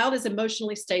if a child is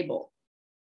emotionally stable,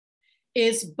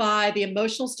 is by the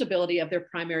emotional stability of their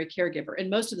primary caregiver.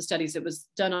 In most of the studies, it was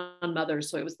done on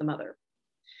mothers, so it was the mother.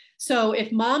 So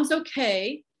if mom's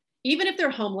okay, even if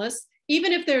they're homeless,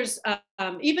 even if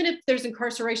there's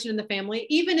incarceration in the family,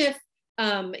 even if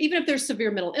there's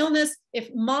severe mental illness, if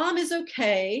mom is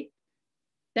okay,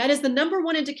 that is the number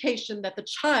one indication that the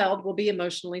child will be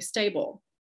emotionally stable.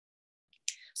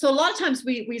 So a lot of times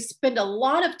we spend a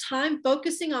lot of time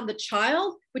focusing on the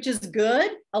child, which is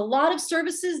good. A lot of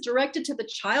services directed to the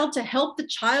child to help the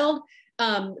child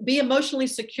be emotionally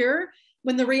secure.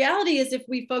 When the reality is, if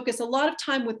we focus a lot of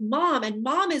time with mom and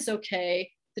mom is okay,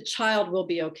 the child will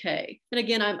be okay. And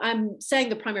again, I'm saying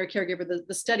the primary caregiver,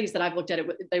 the studies that I've looked at,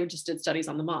 they just did studies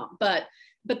on the mom, but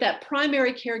that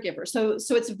primary caregiver. So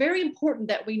it's very important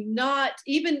that we not,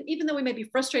 even though we may be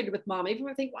frustrated with mom, even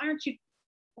when we think, why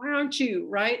aren't you,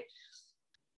 right?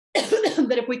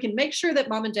 That if we can make sure that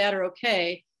mom and dad are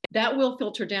okay, that will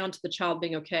filter down to the child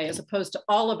being okay, as opposed to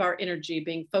all of our energy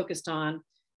being focused on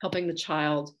helping the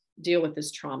child deal with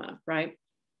this trauma, right?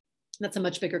 That's a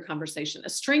much bigger conversation. A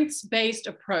strengths-based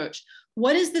approach.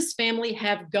 What does this family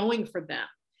have going for them?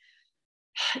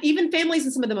 Even families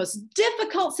in some of the most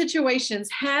difficult situations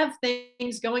have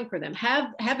things going for them,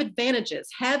 have advantages,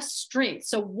 have strengths.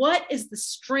 So what is the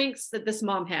strengths that this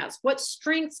mom has? What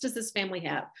strengths does this family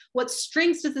have? What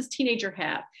strengths does this teenager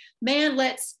have? Man,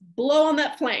 let's blow on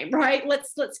that flame, right?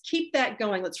 Let's keep that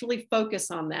going. Let's really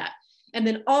focus on that. And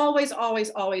then always,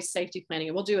 always, always safety planning.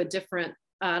 And we'll do a different,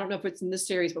 I don't know if it's in this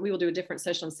series, but we will do a different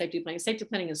session on safety planning. Safety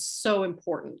planning is so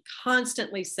important.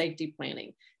 Constantly safety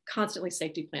planning.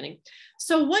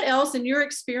 So what else, in your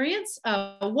experience,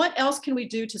 what else can we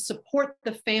do to support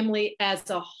the family as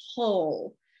a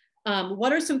whole?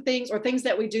 What are some things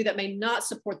that we do that may not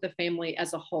support the family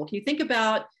as a whole? Can you think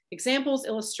about examples,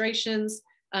 illustrations,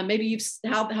 maybe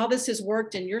how this has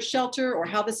worked in your shelter, or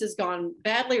how this has gone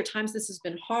badly, or times this has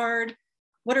been hard?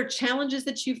 What are challenges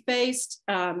that you faced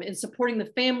in supporting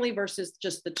the family versus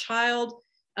just the child?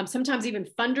 Sometimes even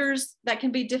funders that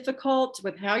can be difficult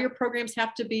with how your programs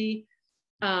have to be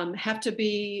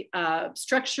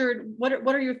structured.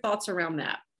 What are your thoughts around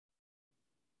that?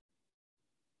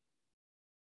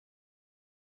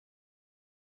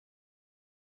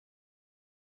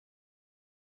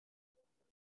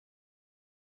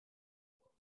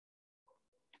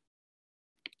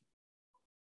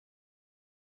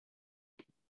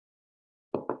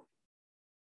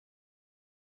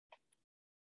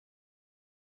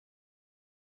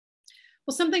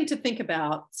 Well, something to think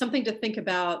about,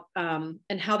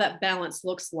 and how that balance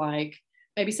looks like.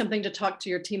 Maybe something to talk to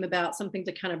your team about, something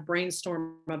to kind of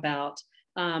brainstorm about,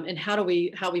 and how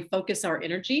we focus our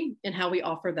energy and how we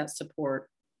offer that support.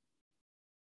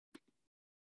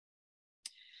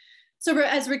 So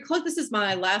as we close, this is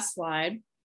my last slide.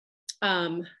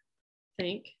 One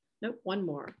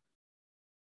more.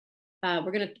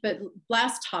 But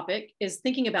last topic is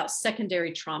thinking about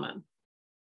secondary trauma.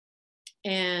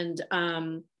 And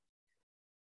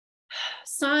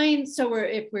signs. So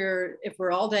if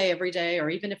we're all day, every day, or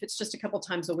even if it's just a couple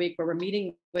times a week, where we're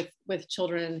meeting with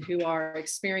children who are who've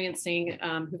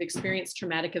experienced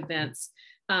traumatic events,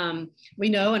 we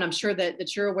know, and I'm sure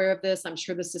that you're aware of this. I'm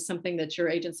sure this is something that your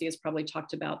agency has probably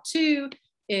talked about too.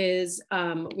 Is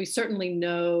we certainly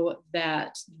know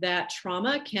that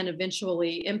trauma can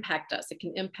eventually impact us. It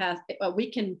can impact,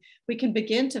 we can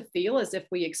begin to feel as if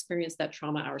we experience that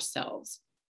trauma ourselves.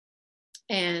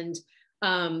 And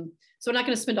So we're not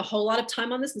going to spend a whole lot of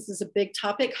time on this. This is a big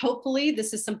topic. Hopefully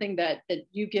this is something that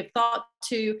you give thought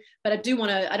to, but I don't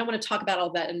want to talk about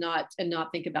all that and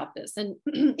not think about this. And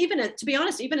to be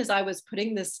honest, even as I was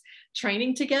putting this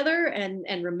training together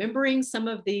and remembering some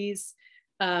of these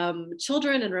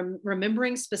children and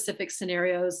remembering specific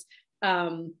scenarios,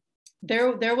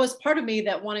 there was part of me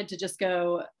that wanted to just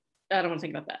go, I don't want to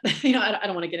think about that. I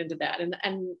don't want to get into that.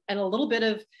 And a little bit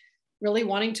of really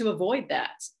wanting to avoid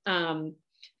that.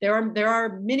 There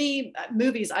are many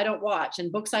movies I don't watch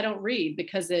and books I don't read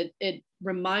because it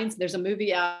reminds, there's a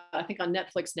movie out, I think on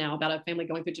Netflix now about a family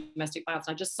going through domestic violence.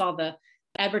 And I just saw the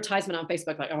advertisement on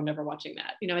Facebook, like, oh, I'm never watching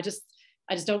that.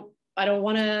 I don't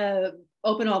want to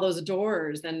open all those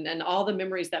doors and all the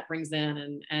memories that brings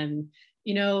in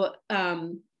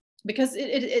because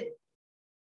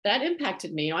that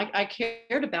impacted me. I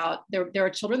cared about, there are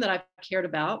children that I've cared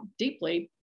about deeply,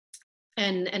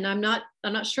 and I'm not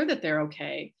sure that they're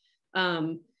okay.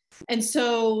 And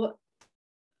so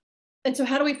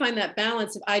how do we find that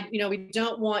balance? We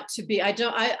don't want to be,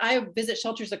 I visit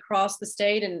shelters across the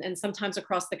state and sometimes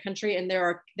across the country. And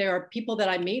there are people that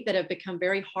I meet that have become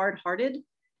very hard-hearted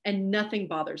and nothing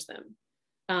bothers them.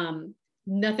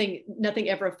 Nothing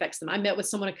ever affects them. I met with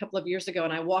someone a couple of years ago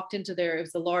and I walked into it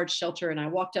was a large shelter, and I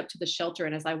walked up to the shelter.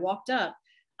 And as I walked up,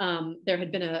 there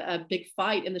had been a big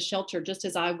fight in the shelter just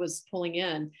as I was pulling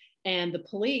in, and the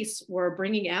police were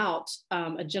bringing out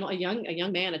a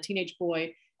young man, a teenage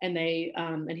boy, and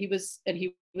he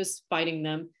was fighting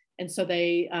them. And so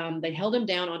they held him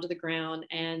down onto the ground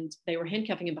and they were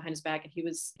handcuffing him behind his back, and he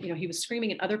was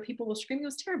screaming and other people were screaming. It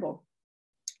was terrible.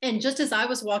 And just as I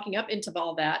was walking up into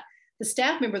all that, the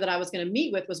staff member that I was going to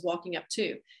meet with was walking up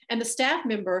too. And the staff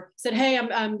member said, hey,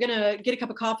 I'm going to get a cup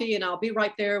of coffee and I'll be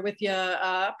right there with you.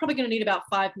 I'm probably going to need about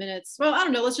 5 minutes. Well, I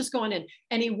don't know, let's just go on in.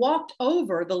 And he walked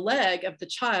over the leg of the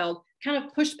child, kind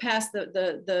of pushed past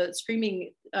the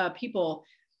screaming people.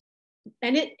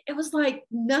 And it was like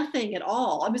nothing at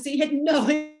all. I mean, he had no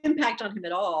impact on him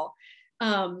at all.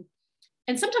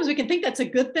 And sometimes we can think that's a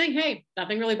good thing. Hey,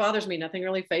 nothing really bothers me. Nothing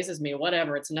really phases me,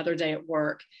 whatever. It's another day at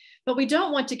work. But we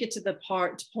don't want to get to the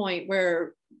point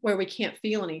where we can't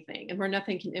feel anything and where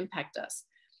nothing can impact us.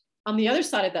 On the other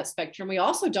side of that spectrum, we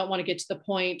also don't want to get to the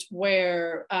point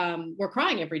where we're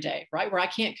crying every day, right? Where I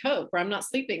can't cope, where I'm not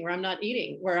sleeping, where I'm not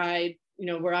eating, where I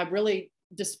really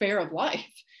despair of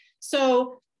life.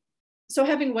 So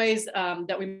having ways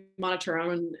that we monitor our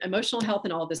own emotional health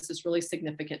and all of this is really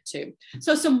significant too.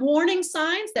 So some warning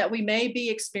signs that we may be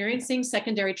experiencing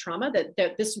secondary trauma,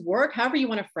 that this work, however you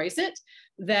want to phrase it,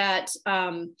 that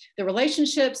the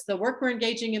relationships, the work we're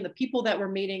engaging in, the people that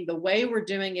we're meeting, the way we're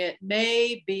doing it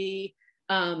may be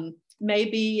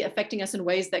affecting us in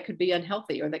ways that could be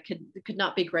unhealthy or that could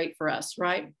not be great for us,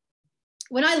 right?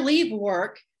 When I leave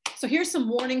work, so here's some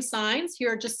warning signs.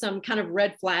 Here are just some kind of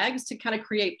red flags to kind of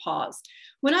create pause.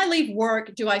 When I leave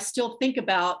work, do I still think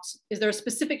about, is there a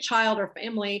specific child or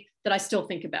family that I still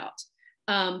think about?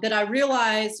 That I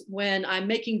realize when I'm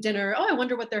making dinner, oh, I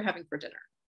wonder what they're having for dinner.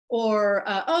 Or,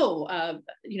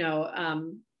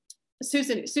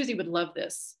 Susie would love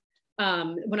this.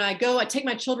 When I take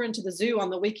my children to the zoo on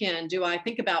the weekend, do I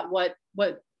think about what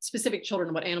specific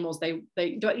children, what animals do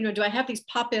I have these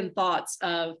pop-in thoughts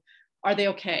of, are they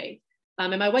okay?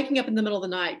 Am I waking up in the middle of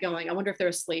the night going, I wonder if they're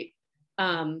asleep?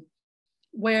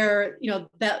 Where,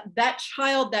 that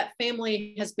child, that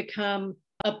family has become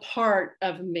a part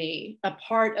of me, a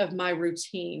part of my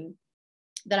routine,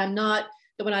 that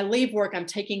when I leave work, I'm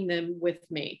taking them with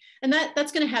me. And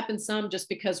that's going to happen some just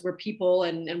because we're people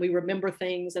and we remember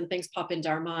things and things pop into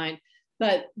our mind.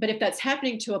 But if that's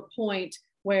happening to a point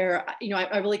where,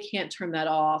 I really can't turn that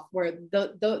off, where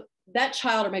that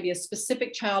child, or maybe a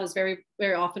specific child, is very,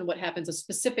 very often what happens. A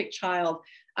specific child,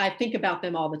 I think about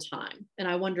them all the time and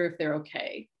I wonder if they're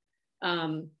okay.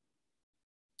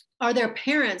 Are there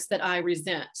parents that I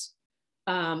resent,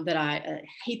 that I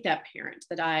hate that parent,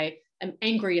 that I am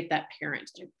angry at that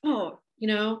parent?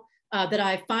 That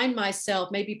I find myself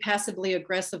maybe passively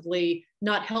aggressively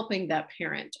not helping that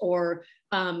parent, or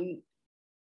do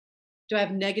I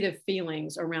have negative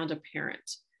feelings around a parent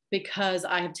because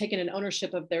I have taken an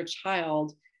ownership of their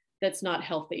child that's not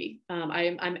healthy?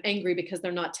 I'm angry because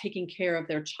they're not taking care of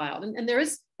their child. And there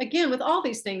is, again, with all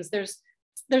these things, there's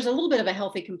a little bit of a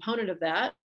healthy component of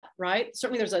that, right?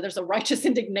 Certainly there's a righteous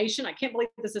indignation. I can't believe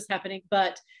this is happening,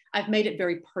 but I've made it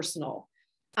very personal.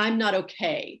 I'm not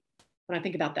okay when I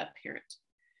think about that parent.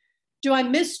 Do I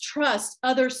mistrust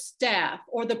other staff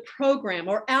or the program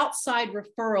or outside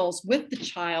referrals with the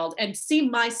child and see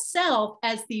myself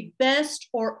as the best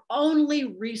or only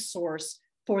resource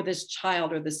for this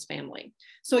child or this family.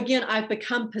 So again, I've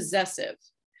become possessive.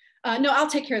 No, I'll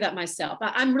take care of that myself.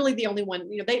 I'm really the only one,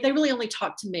 they really only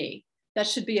talk to me. That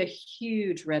should be a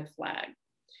huge red flag.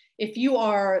 If you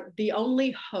are the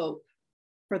only hope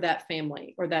for that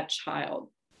family or that child,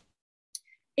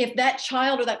 if that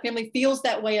child or that family feels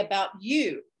that way about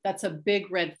you, that's a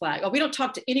big red flag. Oh, we don't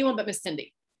talk to anyone but Miss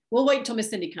Cindy. We'll wait until Miss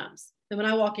Cindy comes. And when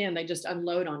I walk in, they just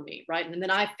unload on me, right? And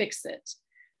then I fix it.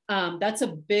 That's a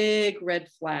big red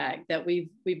flag that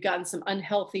we've gotten some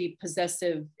unhealthy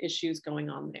possessive issues going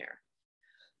on there.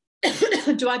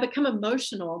 Do I become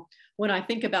emotional when I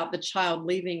think about the child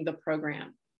leaving the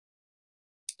program?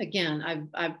 Again,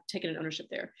 I've taken an ownership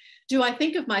there. Do I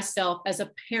think of myself as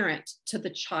a parent to the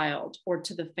child or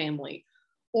to the family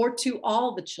or to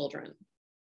all the children?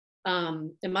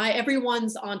 Am I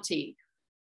everyone's auntie?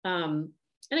 And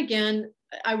again,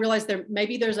 I realize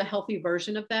maybe there's a healthy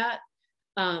version of that,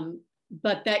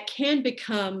 but that can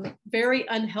become very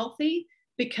unhealthy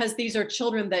because these are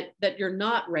children that you're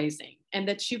not raising and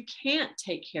that you can't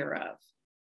take care of.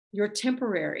 You're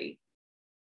temporary.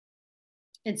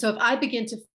 And so if I begin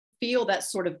to feel that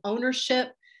sort of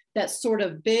ownership, that sort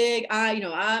of big,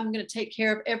 I'm going to take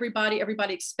care of everybody.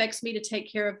 Everybody expects me to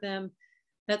take care of them.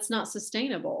 That's not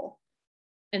sustainable.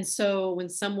 And so when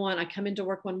I come into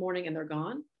work one morning and they're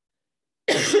gone,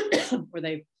 or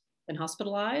they've been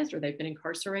hospitalized, or they've been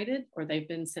incarcerated, or they've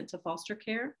been sent to foster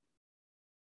care,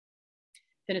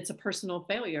 then it's a personal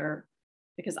failure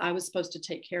because I was supposed to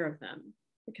take care of them,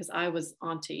 because I was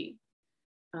auntie.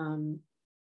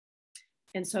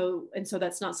 And so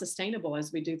that's not sustainable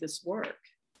as we do this work.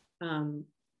 And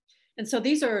so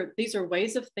these are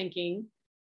ways of thinking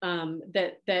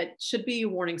that should be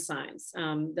warning signs,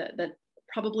 that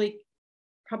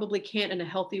probably can't in a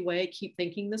healthy way keep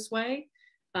thinking this way.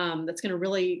 That's going to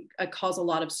really cause a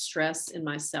lot of stress in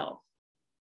myself.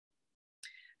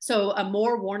 So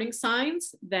more warning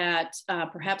signs that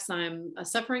perhaps I'm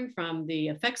suffering from the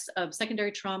effects of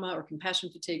secondary trauma or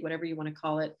compassion fatigue, whatever you want to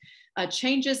call it,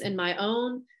 changes in my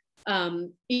own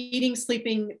eating,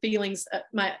 sleeping feelings,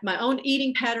 my own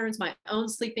eating patterns, my own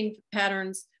sleeping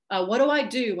patterns. What do I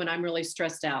do when I'm really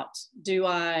stressed out? Do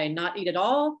I not eat at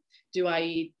all? Do I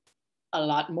eat a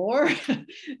lot more?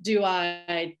 Do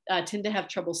I tend to have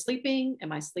trouble sleeping?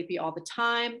 Am I sleepy all the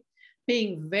time?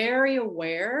 Being very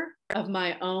aware of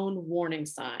my own warning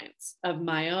signs, of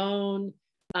my own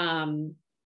kind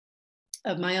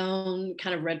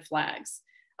of red flags.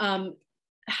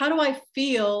 How do I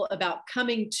feel about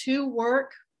coming to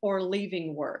work or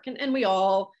leaving work? And we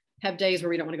all have days where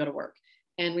we don't want to go to work,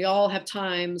 and we all have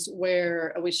times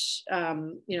where I wish I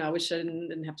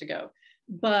didn't have to go.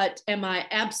 But am I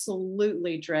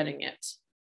absolutely dreading it?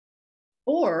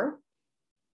 Or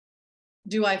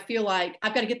do I feel like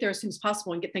I've got to get there as soon as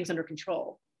possible and get things under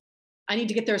control? I need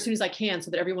to get there as soon as I can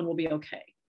so that everyone will be okay.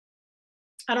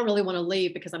 I don't really want to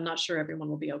leave because I'm not sure everyone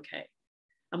will be okay.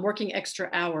 I'm working extra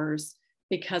hours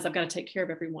because I've got to take care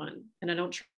of everyone, and I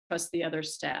don't trust the other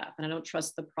staff, and I don't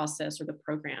trust the process or the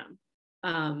program.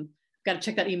 I've got to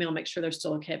check that email, make sure they're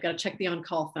still okay. I've got to check the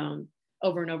on-call phone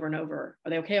over and over and over.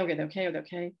 Are they okay? Are they okay? Are they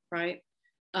okay? Right?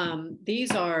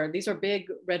 These are big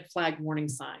red flag warning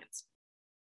signs.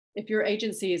 If your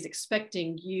agency is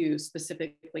expecting you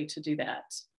specifically to do that,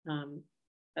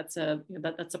 that's a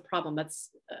problem.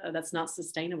 That's not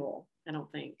sustainable, I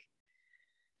don't think.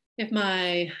 If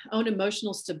my own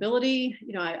emotional stability,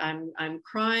 I'm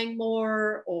crying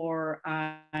more, or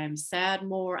I'm sad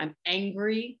more, I'm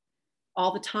angry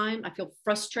all the time, I feel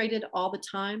frustrated all the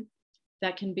time,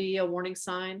 that can be a warning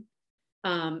sign.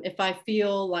 If I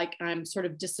feel like I'm sort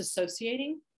of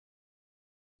disassociating,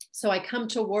 so I come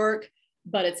to work,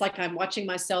 but it's like I'm watching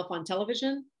myself on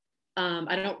television.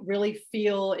 I don't really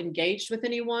feel engaged with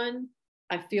anyone.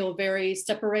 I feel very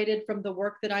separated from the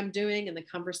work that I'm doing and the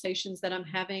conversations that I'm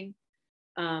having.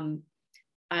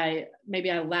 I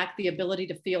lack the ability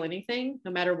to feel anything,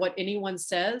 no matter what anyone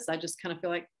says. I just kind of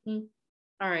feel like,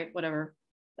 all right, whatever.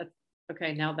 That's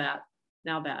okay. Now that,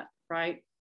 right?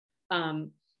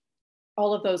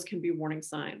 All of those can be warning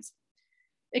signs.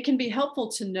 It can be helpful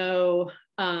to know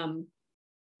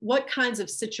what kinds of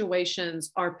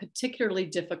situations are particularly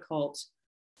difficult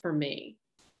for me.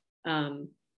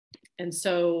 And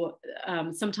so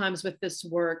sometimes with this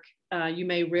work, you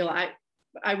may realize,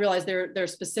 I realize there are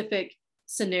specific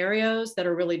scenarios that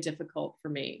are really difficult for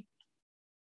me.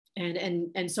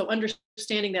 And so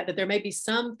understanding that there may be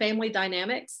some family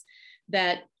dynamics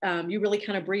that you really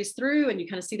kind of breeze through, and you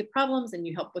kind of see the problems and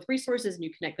you help with resources and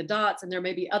you connect the dots. And there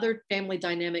may be other family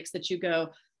dynamics that you go,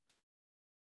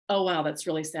 oh, wow, that's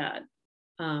really sad.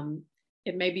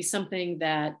 It may be something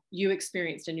that you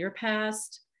experienced in your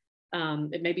past.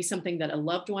 It may be something that a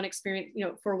loved one experienced,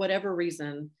 for whatever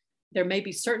reason. There may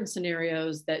be certain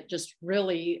scenarios that just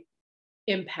really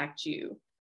impact you.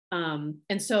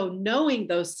 And so knowing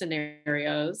those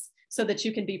scenarios so that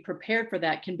you can be prepared for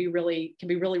that can be really,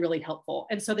 really helpful.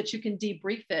 And so that you can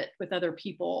debrief it with other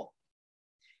people.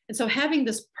 And so having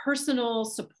this personal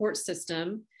support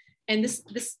system, and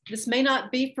this may not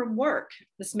be from work.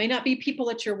 This may not be people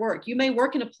at your work. You may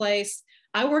work in a place.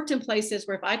 I worked in places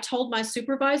where if I told my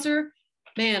supervisor,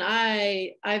 man,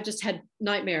 I've just had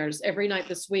nightmares every night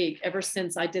this week, ever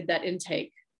since I did that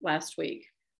intake last week,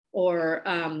 or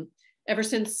ever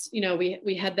since,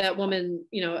 we had that woman,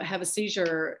 have a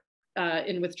seizure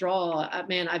in withdrawal.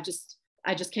 Man, I just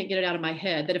can't get it out of my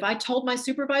head that if I told my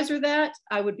supervisor that,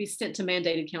 I would be sent to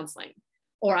mandated counseling,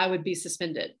 or I would be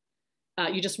suspended.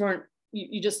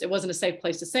 It wasn't a safe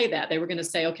place to say that. They were going to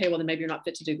say, okay, well, then maybe you're not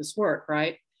fit to do this work,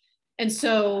 right? And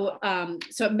so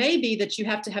it may be that you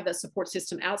have to have that support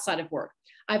system outside of work.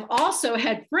 I've also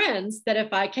had friends that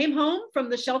if I came home from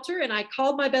the shelter and I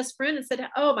called my best friend and said,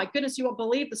 oh my goodness, you won't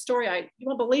believe the story. You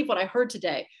won't believe what I heard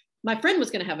today. My friend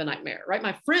was going to have a nightmare, right?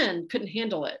 My friend couldn't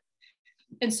handle it.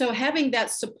 And so having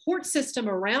that support system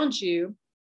around you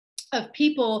of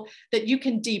people that you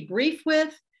can debrief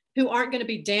with, who aren't going to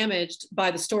be damaged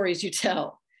by the stories you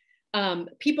tell,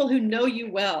 people who know you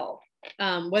well,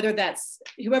 whether that's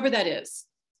whoever that is.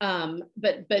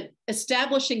 But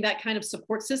establishing that kind of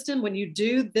support system when you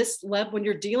do this level, when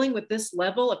you're dealing with this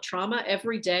level of trauma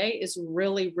every day is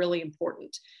really, really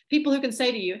important. People who can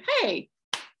say to you, hey,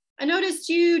 I noticed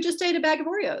you just ate a bag of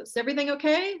Oreos. Everything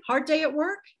okay? Hard day at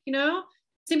work?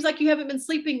 Seems like you haven't been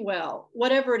sleeping well,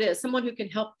 whatever it is, someone who can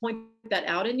help point that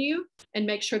out in you and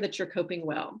make sure that you're coping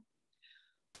well.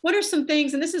 What are some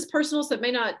things, and this is personal, so it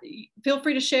may not, feel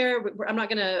free to share. I'm not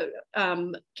going to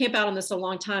camp out on this a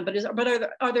long time, but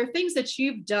are there things that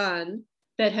you've done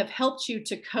that have helped you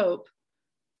to cope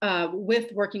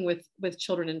with working with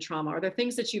children in trauma? Are there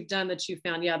things that you've done that you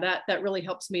found, yeah, that really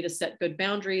helps me to set good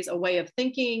boundaries, a way of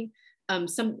thinking,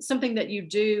 something that you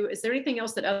do? Is there anything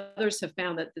else that others have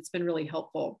found that's been really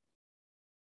helpful?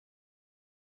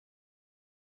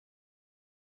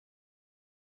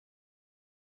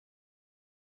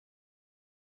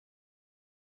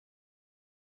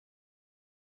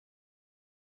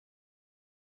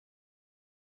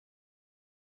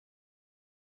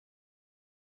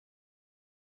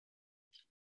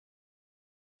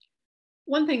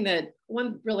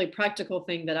 One really practical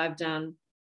thing that I've done,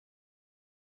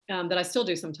 that I still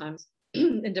do sometimes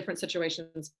in different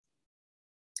situations,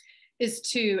 is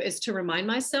to remind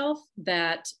myself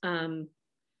that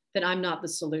that I'm not the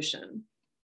solution.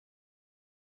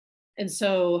 And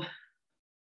so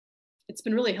it's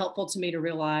been really helpful to me to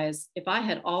realize if I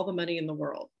had all the money in the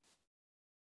world,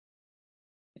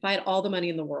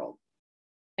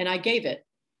 and I gave it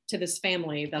to this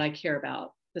family that I care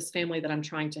about, this family that I'm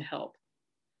trying to help,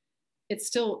 it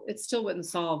still wouldn't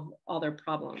solve all their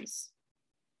problems.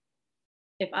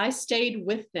 If I stayed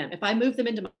with them, if I moved them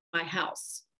into my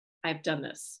house, I've done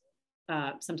this.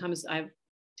 Sometimes I have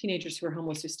teenagers who are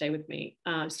homeless who stay with me,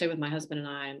 stay with my husband and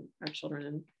I and our children.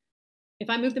 And if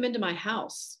I move them into my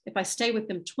house, if I stay with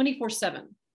them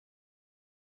 24/7,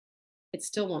 it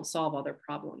still won't solve all their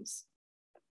problems.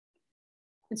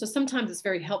 And so sometimes it's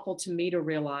very helpful to me to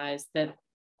realize that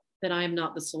I am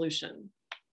not the solution.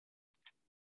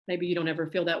 Maybe you don't ever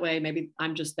feel that way. Maybe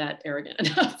I'm just that arrogant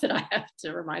enough that I have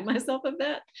to remind myself of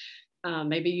that.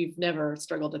 Maybe you've never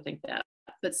struggled to think that.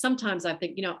 But sometimes I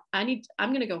think, I'm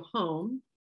going to go home,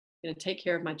 I'm going to take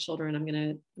care of my children. I'm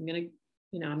going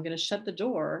to shut the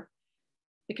door,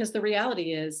 because the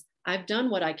reality is I've done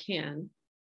what I can.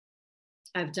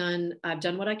 I've done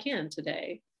what I can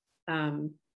today.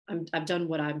 I've done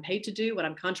what I'm paid to do, what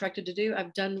I'm contracted to do.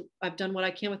 I've done what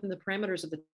I can within the parameters of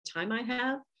the time I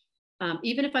have.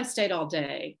 Even if I stayed all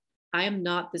day, I am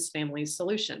not this family's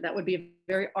solution. That would be a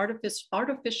very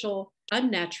artificial,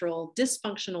 unnatural,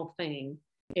 dysfunctional thing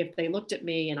if they looked at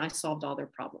me and I solved all their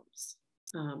problems.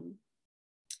 And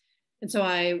so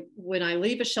when I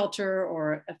leave a shelter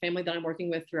or a family that I'm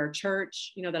working with through our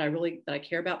church, that I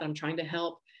care about, that I'm trying to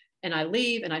help, and I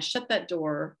leave and I shut that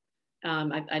door,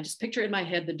 I just picture in my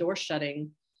head the door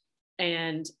shutting,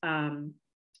 and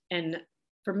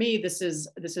for me, this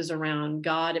is around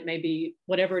God. It may be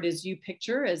whatever it is you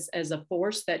picture as a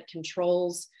force that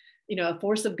controls, a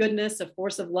force of goodness, a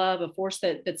force of love, a force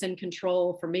that's in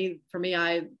control. For me,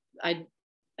 I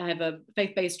have a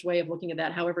faith-based way of looking at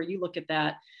that, however you look at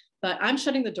that. But I'm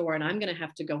shutting the door and I'm going to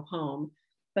have to go home.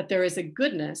 But there is a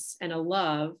goodness and a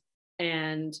love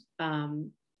and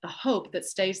a hope that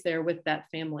stays there with that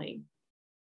family.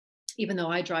 even though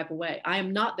I drive away. I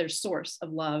am not their source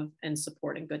of love and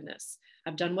support and goodness.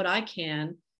 I've done what I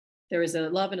can. There is a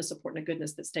love and a support and a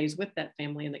goodness that stays with that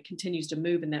family and that continues to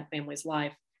move in that family's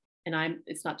life. And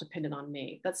it's not dependent on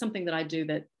me. That's something that I do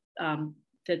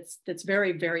that's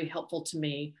very, very helpful to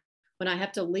me when I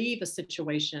have to leave a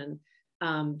situation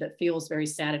that feels very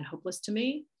sad and hopeless to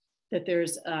me, that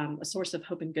there's a source of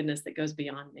hope and goodness that goes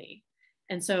beyond me.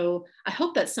 And so I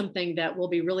hope that's something that will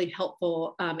be really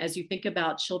helpful as you think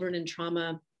about children in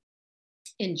trauma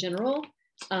in general,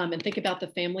 and think about the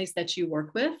families that you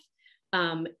work with.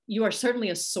 You are certainly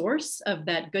a source of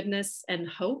that goodness and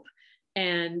hope.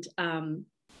 And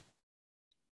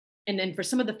then for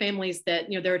some of the families that,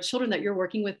 there are children that you're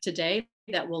working with today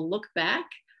that will look back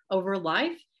over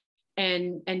life,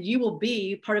 and you will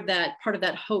be part of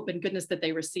that hope and goodness that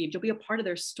they received. You'll be a part of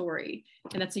their story.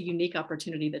 And that's a unique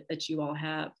opportunity that you all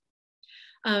have.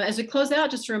 As we close out,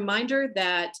 just a reminder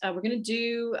that we're going to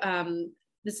do,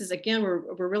 this is, again,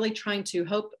 we're really trying to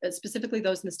hope, specifically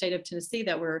those in the state of Tennessee,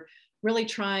 that we're really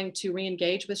trying to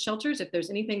re-engage with shelters. If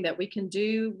there's anything that we can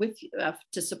do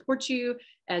to support you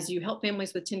as you help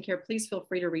families with TennCare, please feel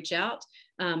free to reach out.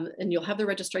 And you'll have the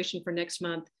registration for next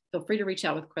month. Feel free to reach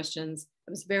out with questions.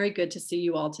 It was very good to see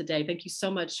you all today. Thank you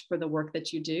so much for the work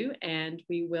that you do. And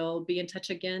we will be in touch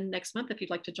again next month if you'd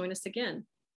like to join us again.